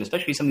of motion,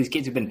 especially some of these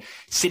kids who've been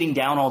sitting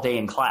down all day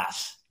in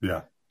class.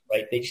 Yeah.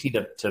 Right? They just need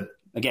to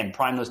again,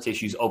 prime those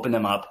tissues, open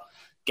them up,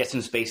 get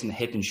some space in the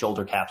hip and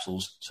shoulder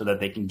capsules so that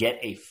they can get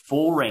a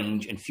full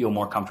range and feel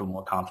more comfortable,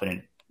 more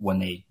confident when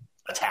they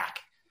attack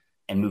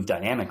and move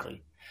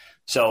dynamically.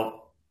 So,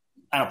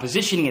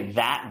 positioning it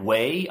that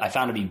way, I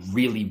found to be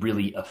really,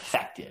 really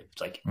effective.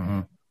 It's like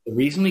the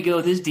reason we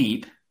go this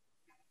deep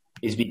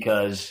is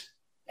because,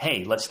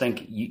 hey, let's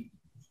think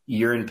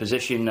you're in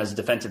position as a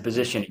defensive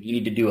position. You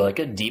need to do like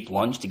a deep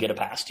lunge to get a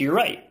pass to your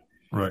right.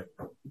 Right.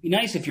 It'd be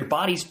nice if your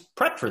body's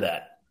prepped for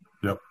that.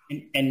 Yep.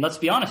 And let's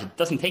be honest, it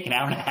doesn't take an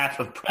hour and a half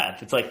of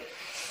prep. It's like,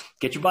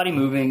 get your body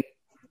moving,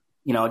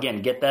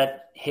 again, get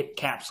that hip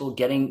capsule,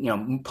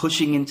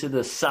 pushing into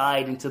the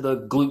side, into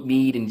the glute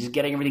med, and just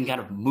getting everything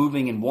kind of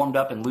moving and warmed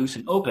up and loose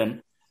and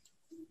open.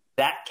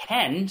 That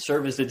can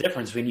serve as the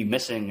difference between you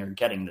missing or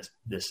getting this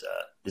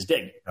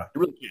dig. Yeah. It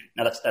really can.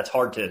 Now that's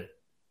hard to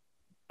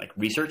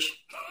research.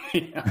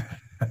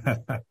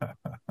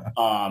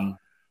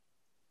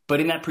 But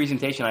in that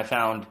presentation, I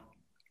found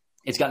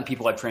it's gotten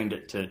people I've trained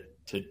to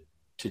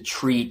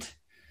treat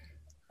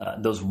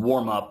those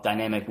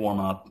dynamic warm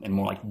up, and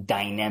more like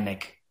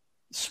dynamic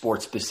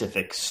sport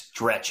specific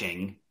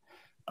stretching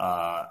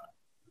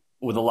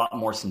with a lot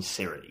more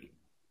sincerity.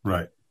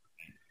 Right.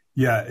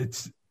 Yeah.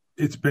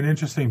 It's been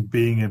interesting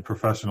being in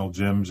professional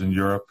gyms in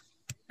Europe.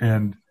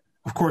 And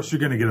of course, you're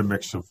going to get a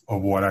mix of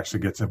what actually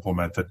gets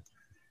implemented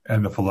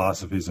and the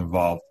philosophies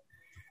involved.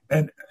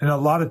 And a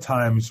lot of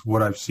times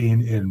what I've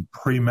seen in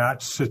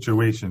pre-match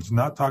situations,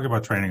 not talking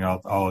about training,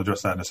 I'll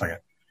address that in a second.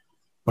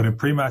 But in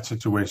pre-match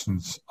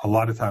situations, a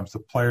lot of times the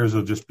players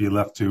will just be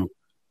left to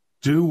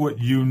do what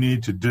you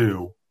need to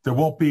do. There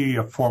won't be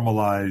a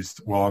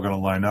formalized, well, I'm going to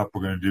line up,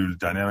 we're going to do the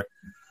dynamic.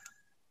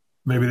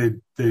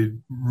 Maybe they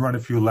run a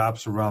few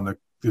laps around the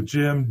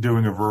gym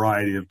doing a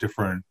variety of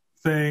different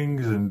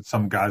things, and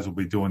some guys will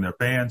be doing their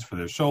bands for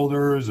their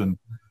shoulders. And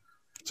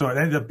so it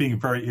ended up being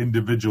very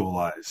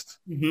individualized,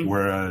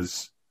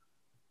 whereas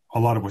a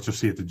lot of what you'll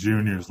see at the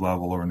juniors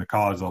level or in the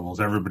college levels,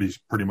 everybody's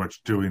pretty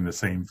much doing the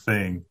same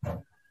thing,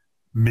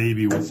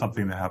 maybe with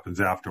something that happens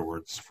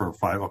afterwards for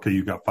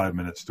you got 5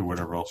 minutes to do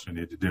whatever else you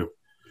need to do.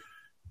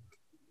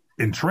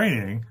 In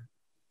training,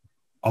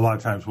 a lot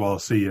of times what I'll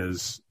see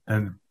is,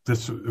 and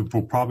this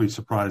will probably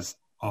surprise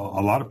a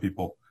lot of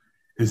people,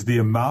 is the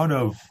amount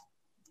of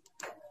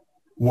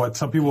what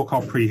some people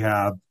call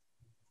prehab,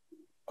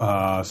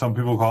 some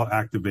people call it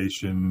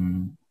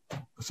activation.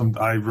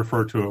 I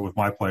refer to it with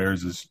my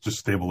players as just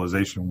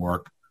stabilization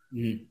work,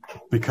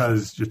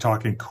 because you're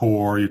talking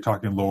core, you're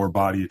talking lower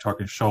body, you're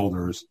talking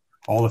shoulders,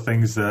 all the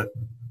things that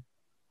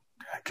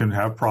can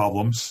have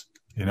problems,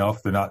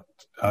 if they're not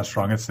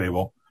strong and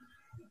stable.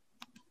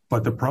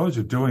 But the pros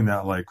are doing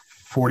that like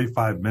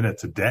 45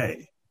 minutes a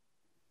day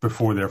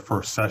before their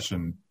first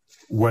session,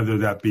 whether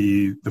that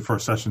be the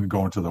first session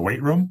going to the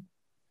weight room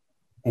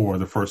or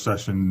the first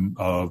session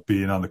of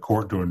being on the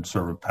court doing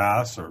serve and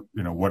pass, or,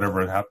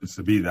 whatever it happens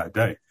to be that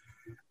day.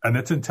 And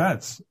it's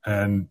intense,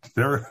 and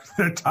they're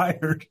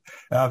tired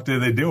after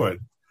they do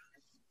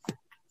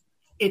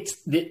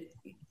it.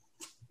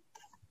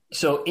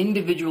 So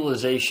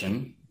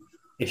individualization,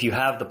 if you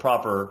have the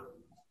proper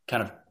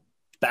kind of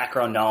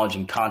background knowledge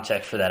and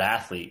context for that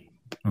athlete,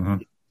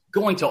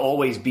 going to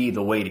always be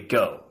the way to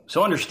go.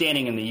 So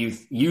understanding in the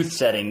youth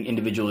setting,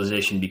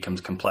 individualization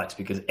becomes complex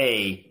because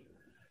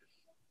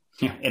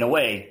in a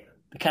way,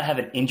 they kind of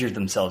haven't injured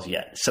themselves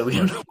yet. So we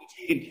don't know what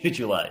to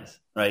individualize,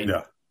 right?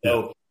 Yeah.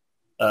 So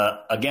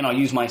again, I'll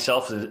use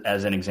myself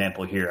as an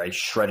example here. I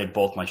shredded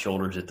both my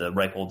shoulders at the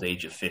ripe old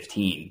age of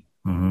 15,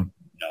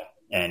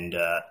 and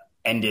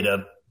ended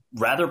a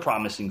rather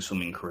promising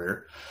swimming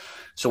career.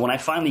 So when I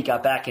finally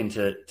got back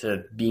into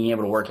being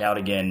able to work out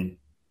again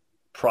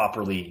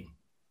properly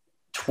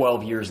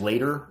 12 years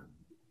later,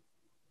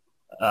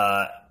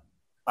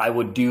 I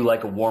would do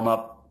like a warm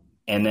up,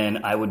 and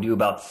then I would do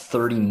about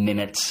 30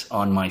 minutes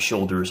on my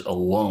shoulders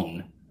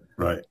alone.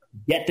 Right.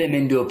 Get them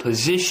into a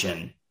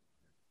position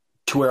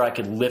to where I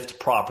could lift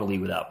properly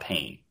without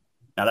pain.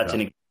 Now that's an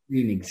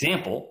extreme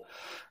example.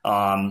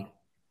 But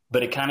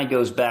it kind of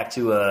goes back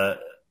to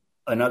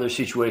another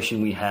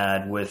situation we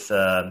had with,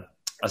 I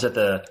was at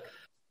the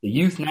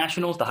Youth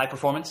Nationals, the high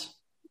performance,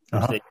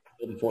 which they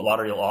hold in Fort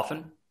Lauderdale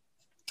often,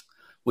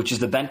 which is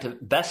the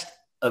best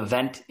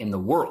event in the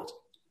world,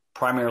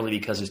 primarily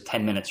because it's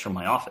 10 minutes from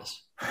my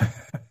office.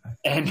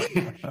 And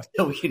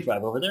so we can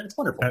drive over there. It's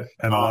wonderful.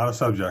 And a lot of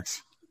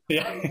subjects.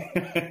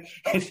 Yeah.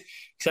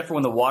 Except for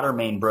when the water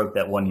main broke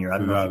that one year.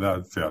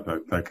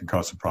 That can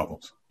cause some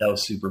problems. That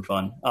was super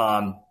fun.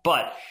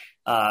 But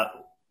what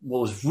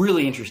was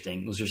really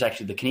interesting was there's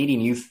actually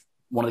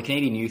one of the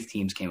Canadian youth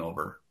teams came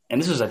over.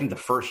 And this was, I think, the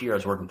first year I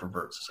was working for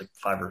Verts. It's like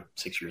 5 or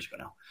 6 years ago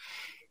now.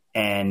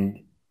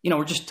 And,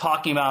 we're just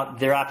talking about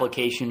their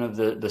application of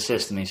the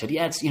system. And he said,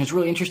 it's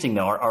really interesting,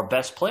 though. Our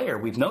best player,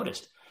 we've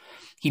noticed,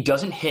 he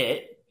doesn't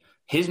hit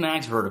his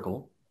max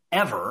vertical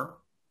ever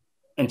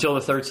until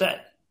the third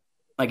set.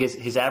 Like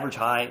his average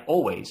high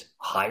always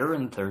higher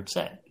in the third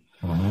set.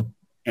 And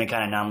I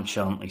kind of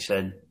nonchalantly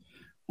said,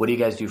 what do you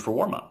guys do for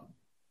warm-up?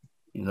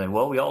 He's like,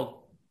 well, we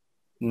all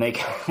make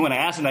 – when I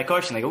asked him that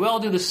question, they go, we all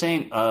do the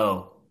same.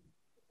 Oh,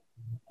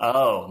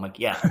 I'm like,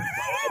 yeah.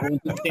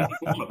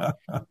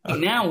 But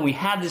now when we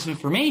have this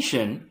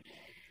information,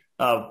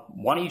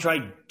 why don't you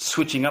try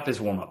switching up his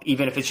warm-up,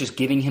 even if it's just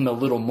giving him a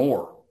little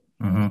more?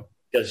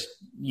 Because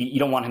you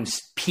don't want him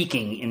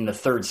peaking in the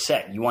third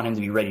set. You want him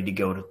to be ready to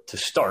go to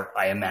start,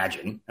 I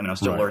imagine. I mean, I'm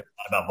still learning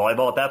a lot about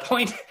volleyball at that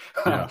point.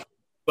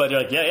 But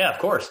they're like, yeah, of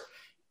course.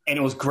 And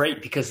it was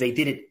great because they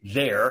did it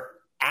there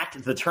at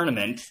the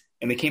tournament,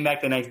 and they came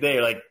back the next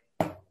day like,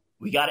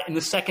 We got it in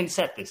the second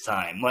set this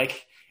time.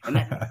 Like, and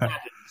that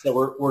happens.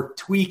 So we're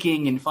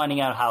tweaking and finding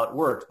out how it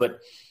works. But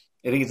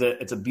I think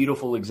it's a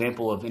beautiful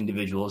example of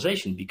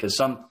individualization, because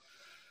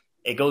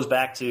it goes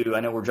back to, I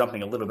know we're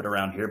jumping a little bit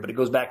around here, but it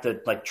goes back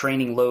to like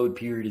training load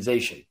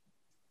periodization.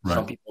 Right.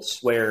 Some people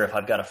swear if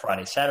I've got a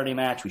Friday, Saturday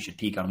match, we should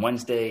peak on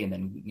Wednesday and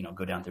then,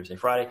 go down Thursday,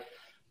 Friday.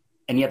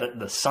 And yeah,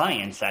 the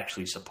science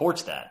actually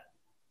supports that.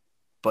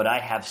 But I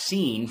have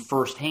seen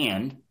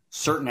firsthand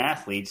certain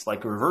athletes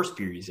like a reverse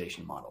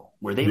periodization model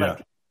where they like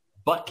to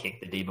butt kick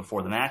the day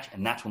before the match,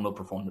 and that's when they'll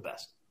perform the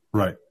best.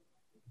 Right.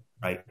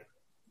 Right.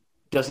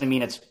 Doesn't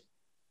mean it's,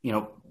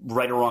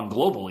 right or wrong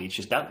globally. It's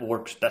just that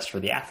works best for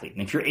the athlete.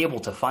 And if you're able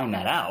to find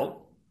that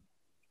out,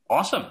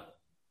 awesome.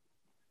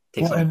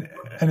 And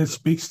it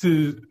speaks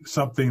to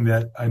something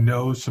that I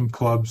know some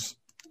clubs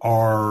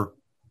are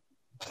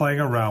playing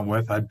around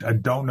with. I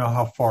don't know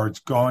how far it's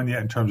gone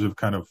yet in terms of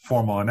kind of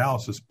formal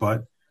analysis,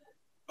 but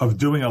of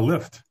doing a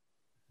lift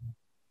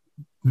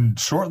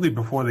shortly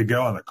before they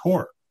go on the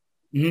court.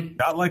 Mm-hmm.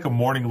 Not like a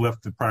morning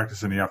lift in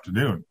practice in the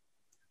afternoon,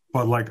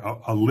 but like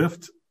a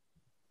lift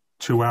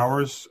 2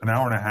 hours, an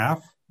hour and a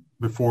half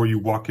before you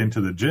walk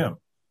into the gym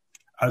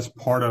as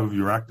part of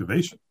your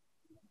activation.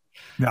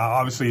 Now,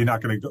 obviously, you're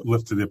not going to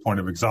lift to the point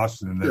of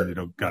exhaustion and then you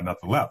don't got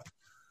nothing left.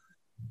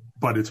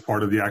 But it's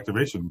part of the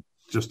activation,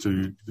 just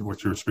to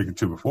what you were speaking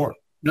to before.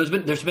 There's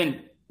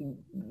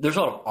a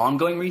lot of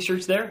ongoing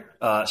research there.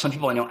 Some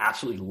people I know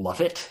absolutely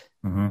love it.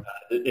 Mm-hmm.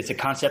 It's a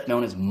concept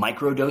known as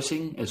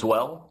microdosing as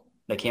well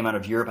that came out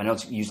of Europe. I know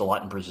it's used a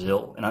lot in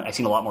Brazil, and I've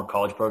seen a lot more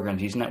college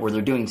programs using that where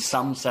they're doing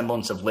some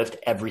semblance of lift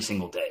every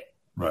single day.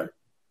 Right.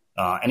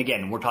 And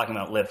again, we're talking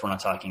about lift. We're not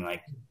talking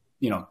like,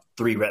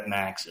 3 rep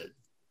max at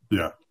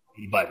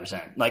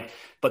 85%.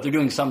 But they're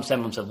doing some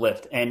semblance of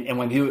lift. And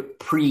when they do it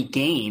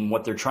pre-game,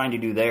 what they're trying to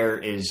do there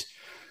is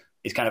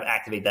kind of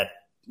activate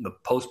the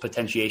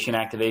post-potentiation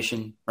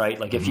activation, right?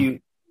 Like mm-hmm.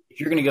 if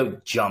you're going to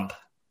go jump,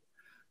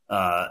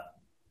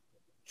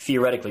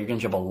 theoretically, you're going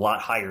to jump a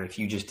lot higher if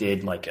you just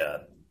did like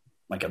a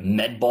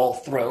med ball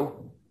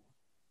throw.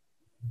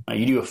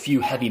 You do a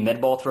few heavy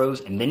med ball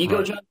throws and then you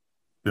go jump.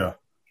 Yeah.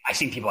 I've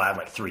seen people have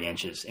like 3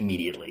 inches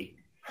immediately.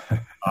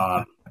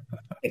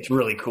 It's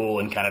really cool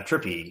and kind of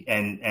trippy.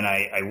 And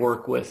I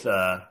work with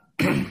a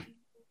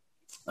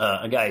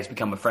guy who's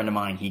become a friend of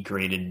mine. He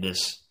created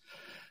this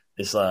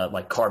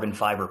like carbon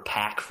fiber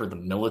pack for the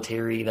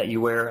military that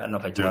you wear. I don't know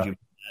if I told you about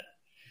that.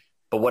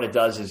 But what it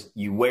does is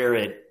you wear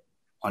it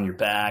on your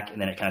back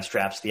and then it kind of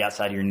straps to the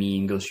outside of your knee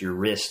and goes to your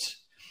wrist.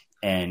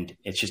 And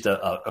it's just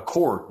a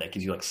cord that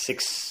gives you like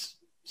 6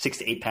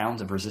 to 8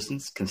 pounds of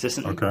resistance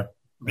consistently. Okay.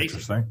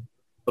 Interesting.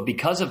 But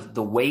because of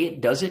the way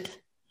it does it,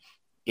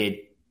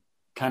 it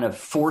kind of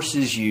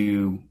forces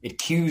you, it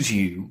cues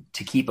you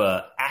to keep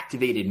a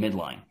activated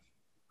midline.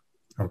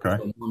 Okay.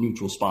 So a more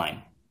neutral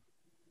spine.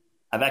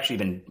 I've actually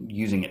been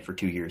using it for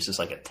 2 years, just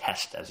like a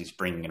test as he's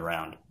bringing it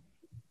around.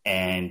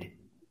 And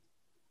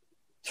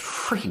it's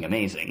freaking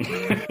amazing.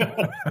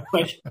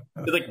 It's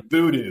like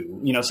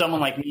voodoo. Someone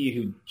like me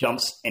who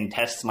jumps and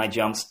tests my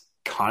jumps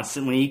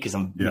constantly because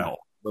I'm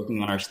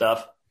working on our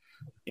stuff.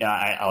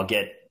 I'll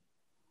get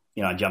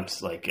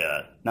jumps like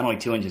not only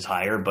 2 inches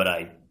higher, but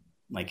I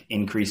like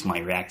increase my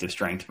reactive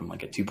strength from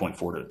like a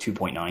 2.4 to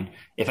 2.9.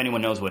 If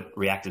anyone knows what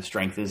reactive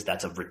strength is,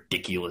 that's a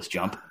ridiculous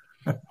jump.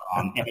 And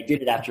I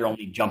did it after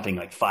only jumping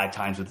like 5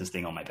 times with this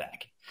thing on my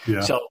back.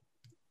 Yeah. So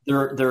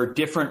there are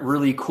different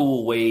really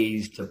cool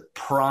ways to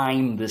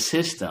prime the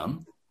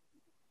system.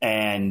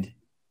 And,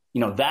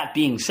 that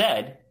being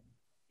said,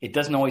 it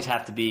doesn't always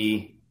have to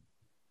be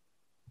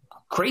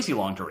crazy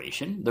long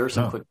duration. There are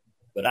some quick,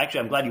 but actually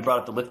I'm glad you brought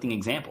up the lifting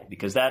example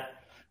because that,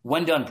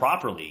 when done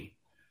properly,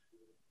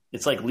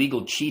 it's like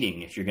legal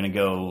cheating if you're going to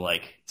go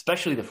like,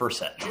 especially the first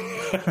set.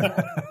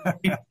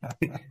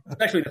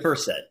 Especially the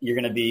first set. You're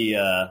going to be,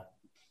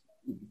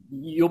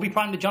 you'll be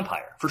primed to jump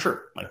higher for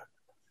sure.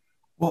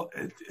 Well,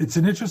 it's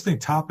an interesting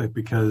topic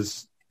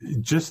because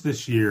just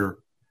this year,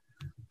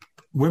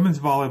 women's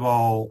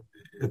volleyball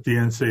at the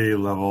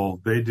NCAA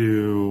level, they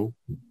do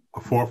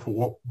what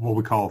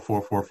we call a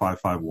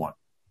 4-4-5-5-1,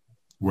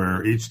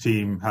 where each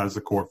team has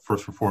the court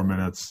first for 4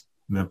 minutes,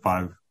 and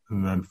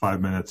then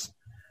 5 minutes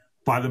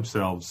by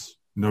themselves,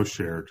 no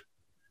shared.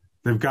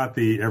 They've got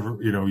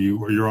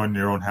you're on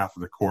your own half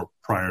of the court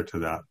prior to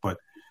that. But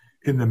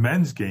in the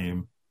men's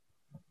game,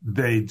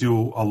 they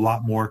do a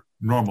lot more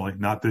normally,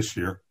 not this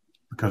year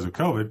because of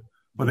COVID,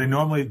 but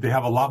they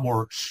have a lot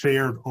more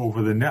shared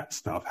over the net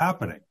stuff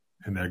happening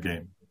in their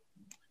game.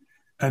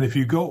 And if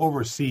you go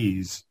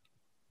overseas,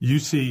 you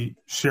see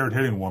shared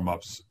hitting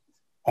warm-ups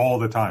all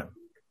the time.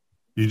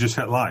 You just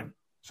hit line.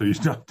 So you're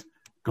not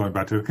going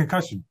back to the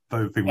concussion,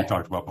 the thing we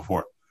talked about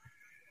before,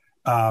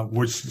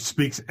 which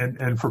speaks,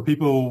 and for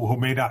people who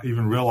may not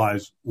even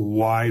realize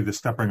why the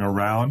stepping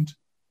around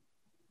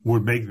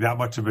would make that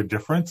much of a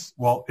difference.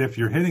 Well, if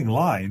you're hitting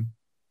line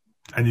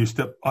and you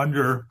step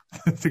under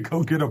to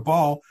go get a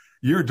ball,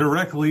 you're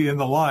directly in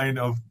the line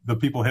of the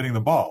people hitting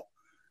the ball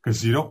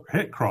because you don't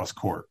hit cross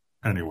court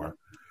anywhere.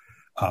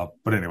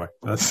 But anyway,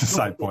 that's a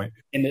side point.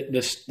 And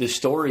the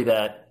story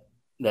that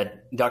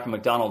that Dr.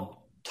 McDonald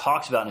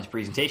talks about in his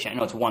presentation. I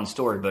know it's one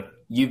story, but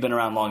you've been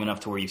around long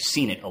enough to where you've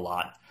seen it a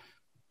lot.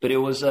 But it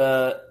was,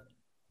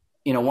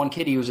 one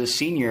kid, he was a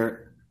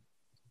senior.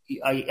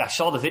 I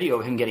saw the video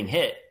of him getting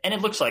hit, and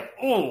it looks like,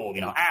 ow.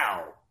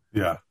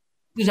 Yeah.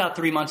 He was out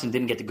 3 months and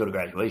didn't get to go to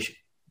graduation.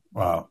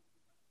 Wow.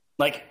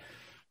 Like,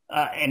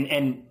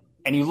 and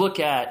you look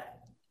at,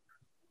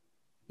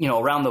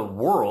 around the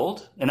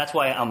world, and that's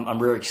why I'm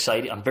really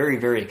excited. I'm very,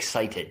 very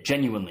excited,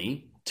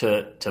 genuinely,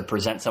 to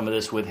present some of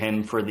this with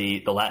him for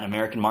the Latin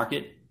American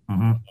market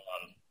on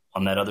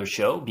that other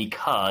show,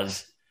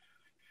 because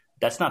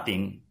that's not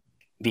being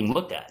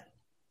looked at.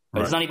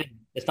 Right.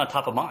 It's not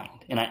top of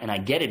mind. And I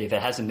get it if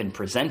it hasn't been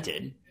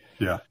presented.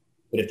 Yeah.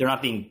 But if they're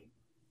not being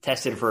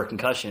tested for a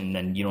concussion,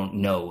 then you don't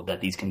know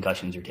that these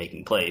concussions are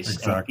taking place.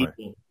 Exactly.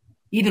 And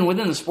even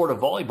within the sport of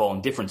volleyball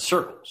in different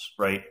circles,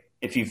 right?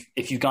 If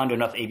you've gone to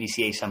enough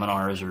AVCA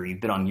seminars or you've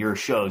been on your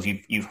shows,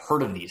 you've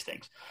heard of these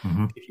things.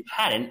 Mm-hmm. If you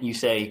hadn't, you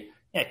say,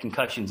 yeah,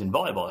 concussions in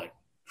volleyball. Like,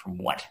 from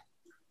what?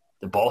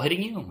 The ball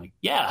hitting you? I'm like,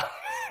 yeah.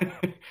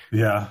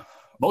 Yeah.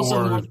 Most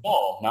of them are the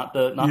ball, not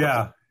the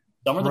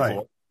some are the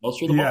floor.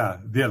 Most are the ball.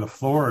 Yeah, the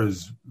floor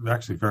is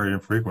actually very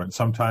infrequent.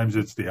 Sometimes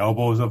it's the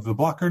elbows of the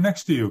blocker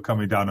next to you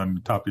coming down on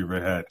the top of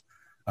your head.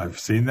 I've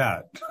seen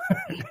that.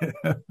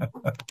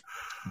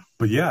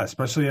 But yeah,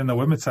 especially in the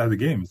women's side of the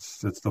game,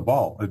 it's the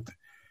ball.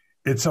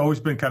 It's always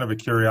been kind of a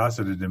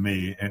curiosity to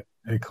me,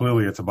 and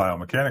clearly it's a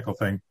biomechanical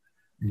thing.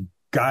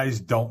 Guys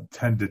don't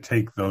tend to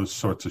take those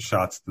sorts of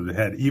shots to the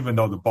head, even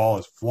though the ball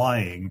is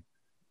flying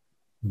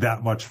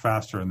that much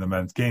faster in the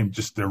men's game.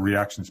 Just their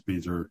reaction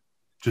speeds are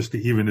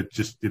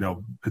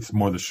it's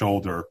more the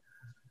shoulder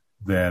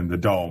than the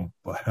dome.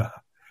 But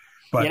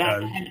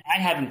I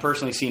haven't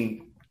personally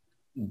seen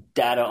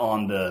data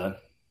on the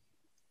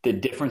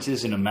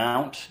differences in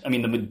amount. I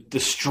mean, the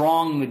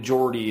strong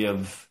majority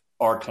of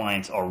our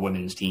clients are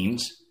women's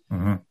teams.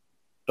 Mm-hmm.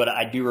 But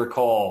I do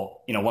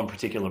recall, one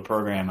particular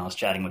program, I was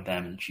chatting with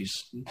them, and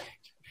she's,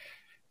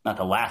 not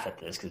to laugh at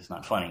this because it's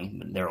not funny,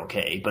 but they're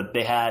okay. But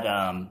they had,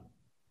 I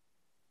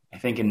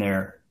think in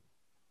their,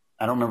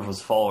 I don't remember if it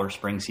was fall or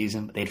spring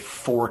season, but they had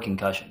 4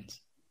 concussions.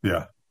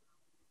 Yeah.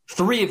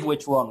 3 of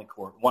which were on the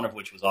court, 1 of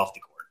which was off the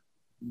court.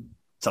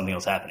 Something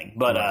else happening,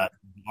 but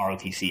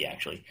ROTC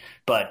actually.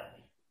 But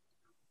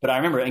I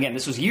remember, again,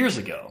 this was years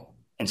ago.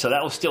 And so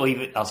that was still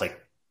even, I was like,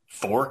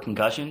 4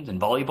 concussions in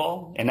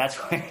volleyball? And that's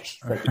why she's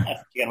like,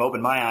 yes. She kind of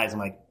opened my eyes. I'm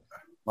like,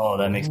 oh,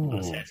 that makes a lot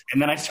of sense.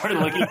 And then I started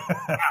looking,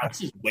 wow,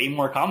 this is way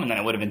more common than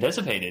I would have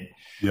anticipated.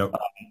 Yep.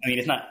 I mean,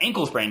 it's not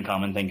ankle sprain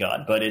common, thank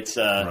God, but it's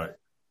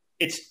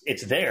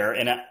it's there.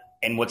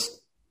 And what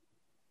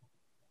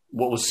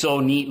was so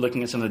neat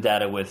looking at some of the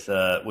data with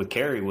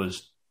Carrie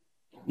was,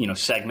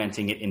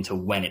 segmenting it into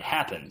when it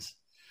happens.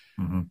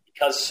 Mm-hmm.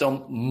 Because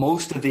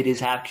most of it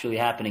is actually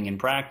happening in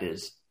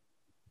practice.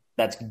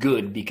 That's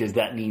good, because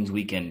that means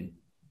we can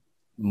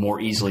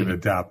more easily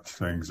adapt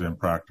things in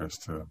practice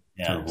to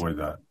avoid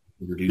that.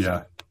 Reduce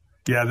it.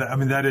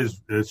 Yeah.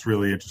 It's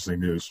really interesting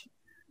news,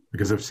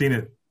 because I've seen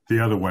it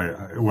the other way.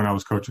 When I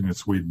was coaching in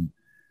Sweden,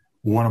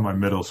 one of my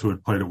middles who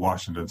had played at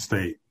Washington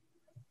State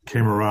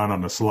came around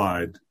on the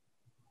slide,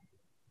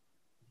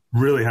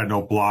 really had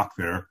no block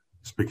there,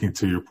 speaking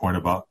to your point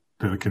about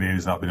the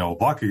Canadians not being able to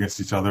block against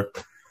each other,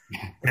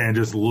 and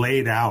just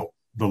laid out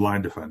the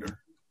line defender.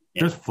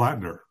 Yeah. Just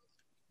flattened her.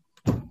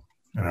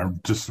 And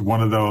I'm just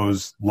one of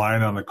those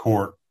lying on the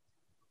court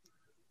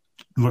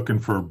looking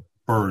for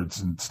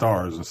birds and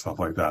stars and stuff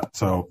like that.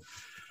 So,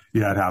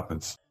 yeah, it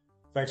happens.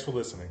 Thanks for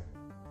listening.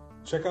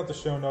 Check out the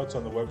show notes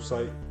on the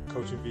website,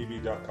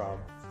 coachingvb.com,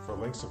 for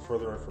links and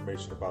further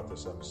information about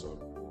this episode.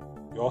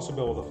 You'll also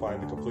be able to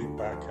find the complete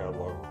back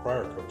catalog of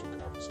prior coaching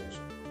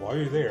conversation. While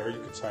you're there, you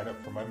can sign up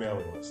for my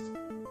mailing list.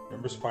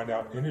 Members find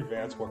out in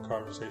advance what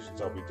conversations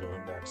I'll be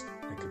doing next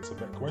and can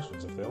submit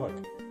questions if they like.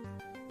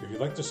 If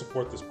you'd like to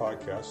support this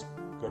podcast,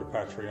 go to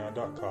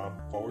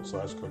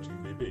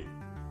patreon.com/coachingvb.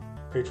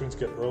 Patrons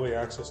get early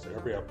access to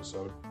every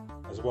episode,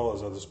 as well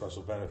as other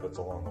special benefits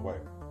along the way.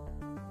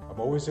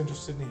 I'm always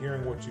interested in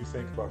hearing what you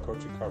think about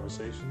coaching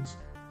conversations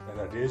and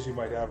ideas you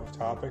might have of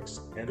topics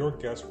and or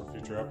guests for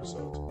future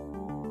episodes.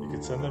 You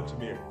can send them to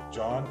me at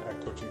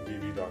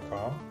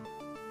john@coachingvb.com,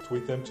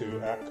 tweet them to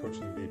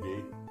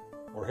 @coachingvb,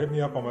 or hit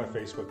me up on my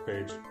Facebook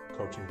page,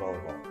 Coaching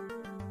Volleyball.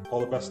 All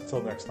the best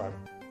until next time.